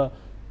Karbala,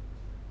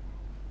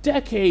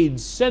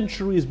 decades,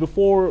 centuries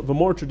before the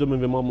martyrdom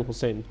of Imam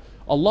al-Hussein,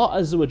 Allah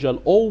Azza wa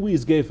Jal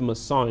always gave them a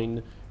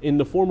sign in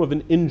the form of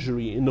an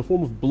injury, in the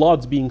form of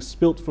blood being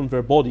spilt from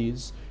their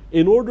bodies,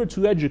 in order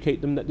to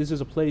educate them that this is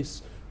a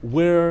place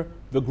where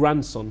the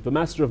grandson, the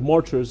master of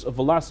martyrs of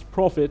the last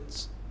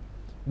prophet,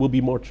 will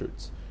be martyred.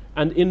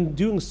 And in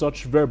doing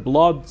such, their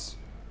blood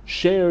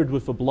shared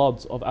with the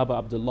blood of Abu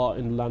Abdullah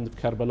in the land of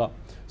Karbala.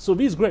 So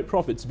these great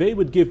prophets, they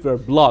would give their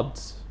blood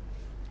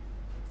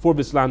for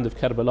this land of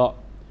Karbala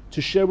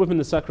to share within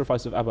the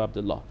sacrifice of Abu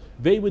Abdullah.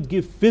 They would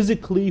give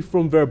physically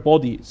from their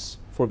bodies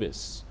for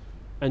this.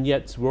 And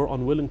yet we're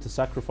unwilling to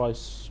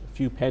sacrifice a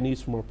few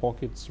pennies from our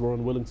pockets. We're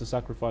unwilling to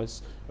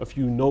sacrifice a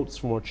few notes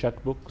from our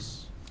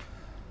checkbooks.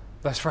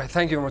 That's right.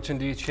 Thank you very much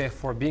indeed, Sheikh,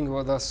 for being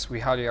with us.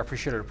 We highly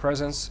appreciate your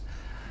presence.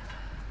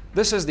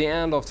 This is the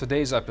end of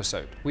today's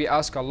episode. We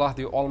ask Allah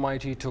the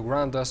Almighty to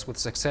grant us with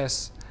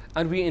success,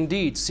 and we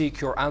indeed seek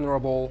your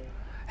honorable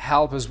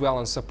help as well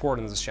and support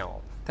in this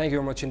channel. Thank you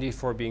very much indeed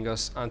for being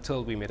us.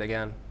 Until we meet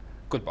again,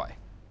 goodbye.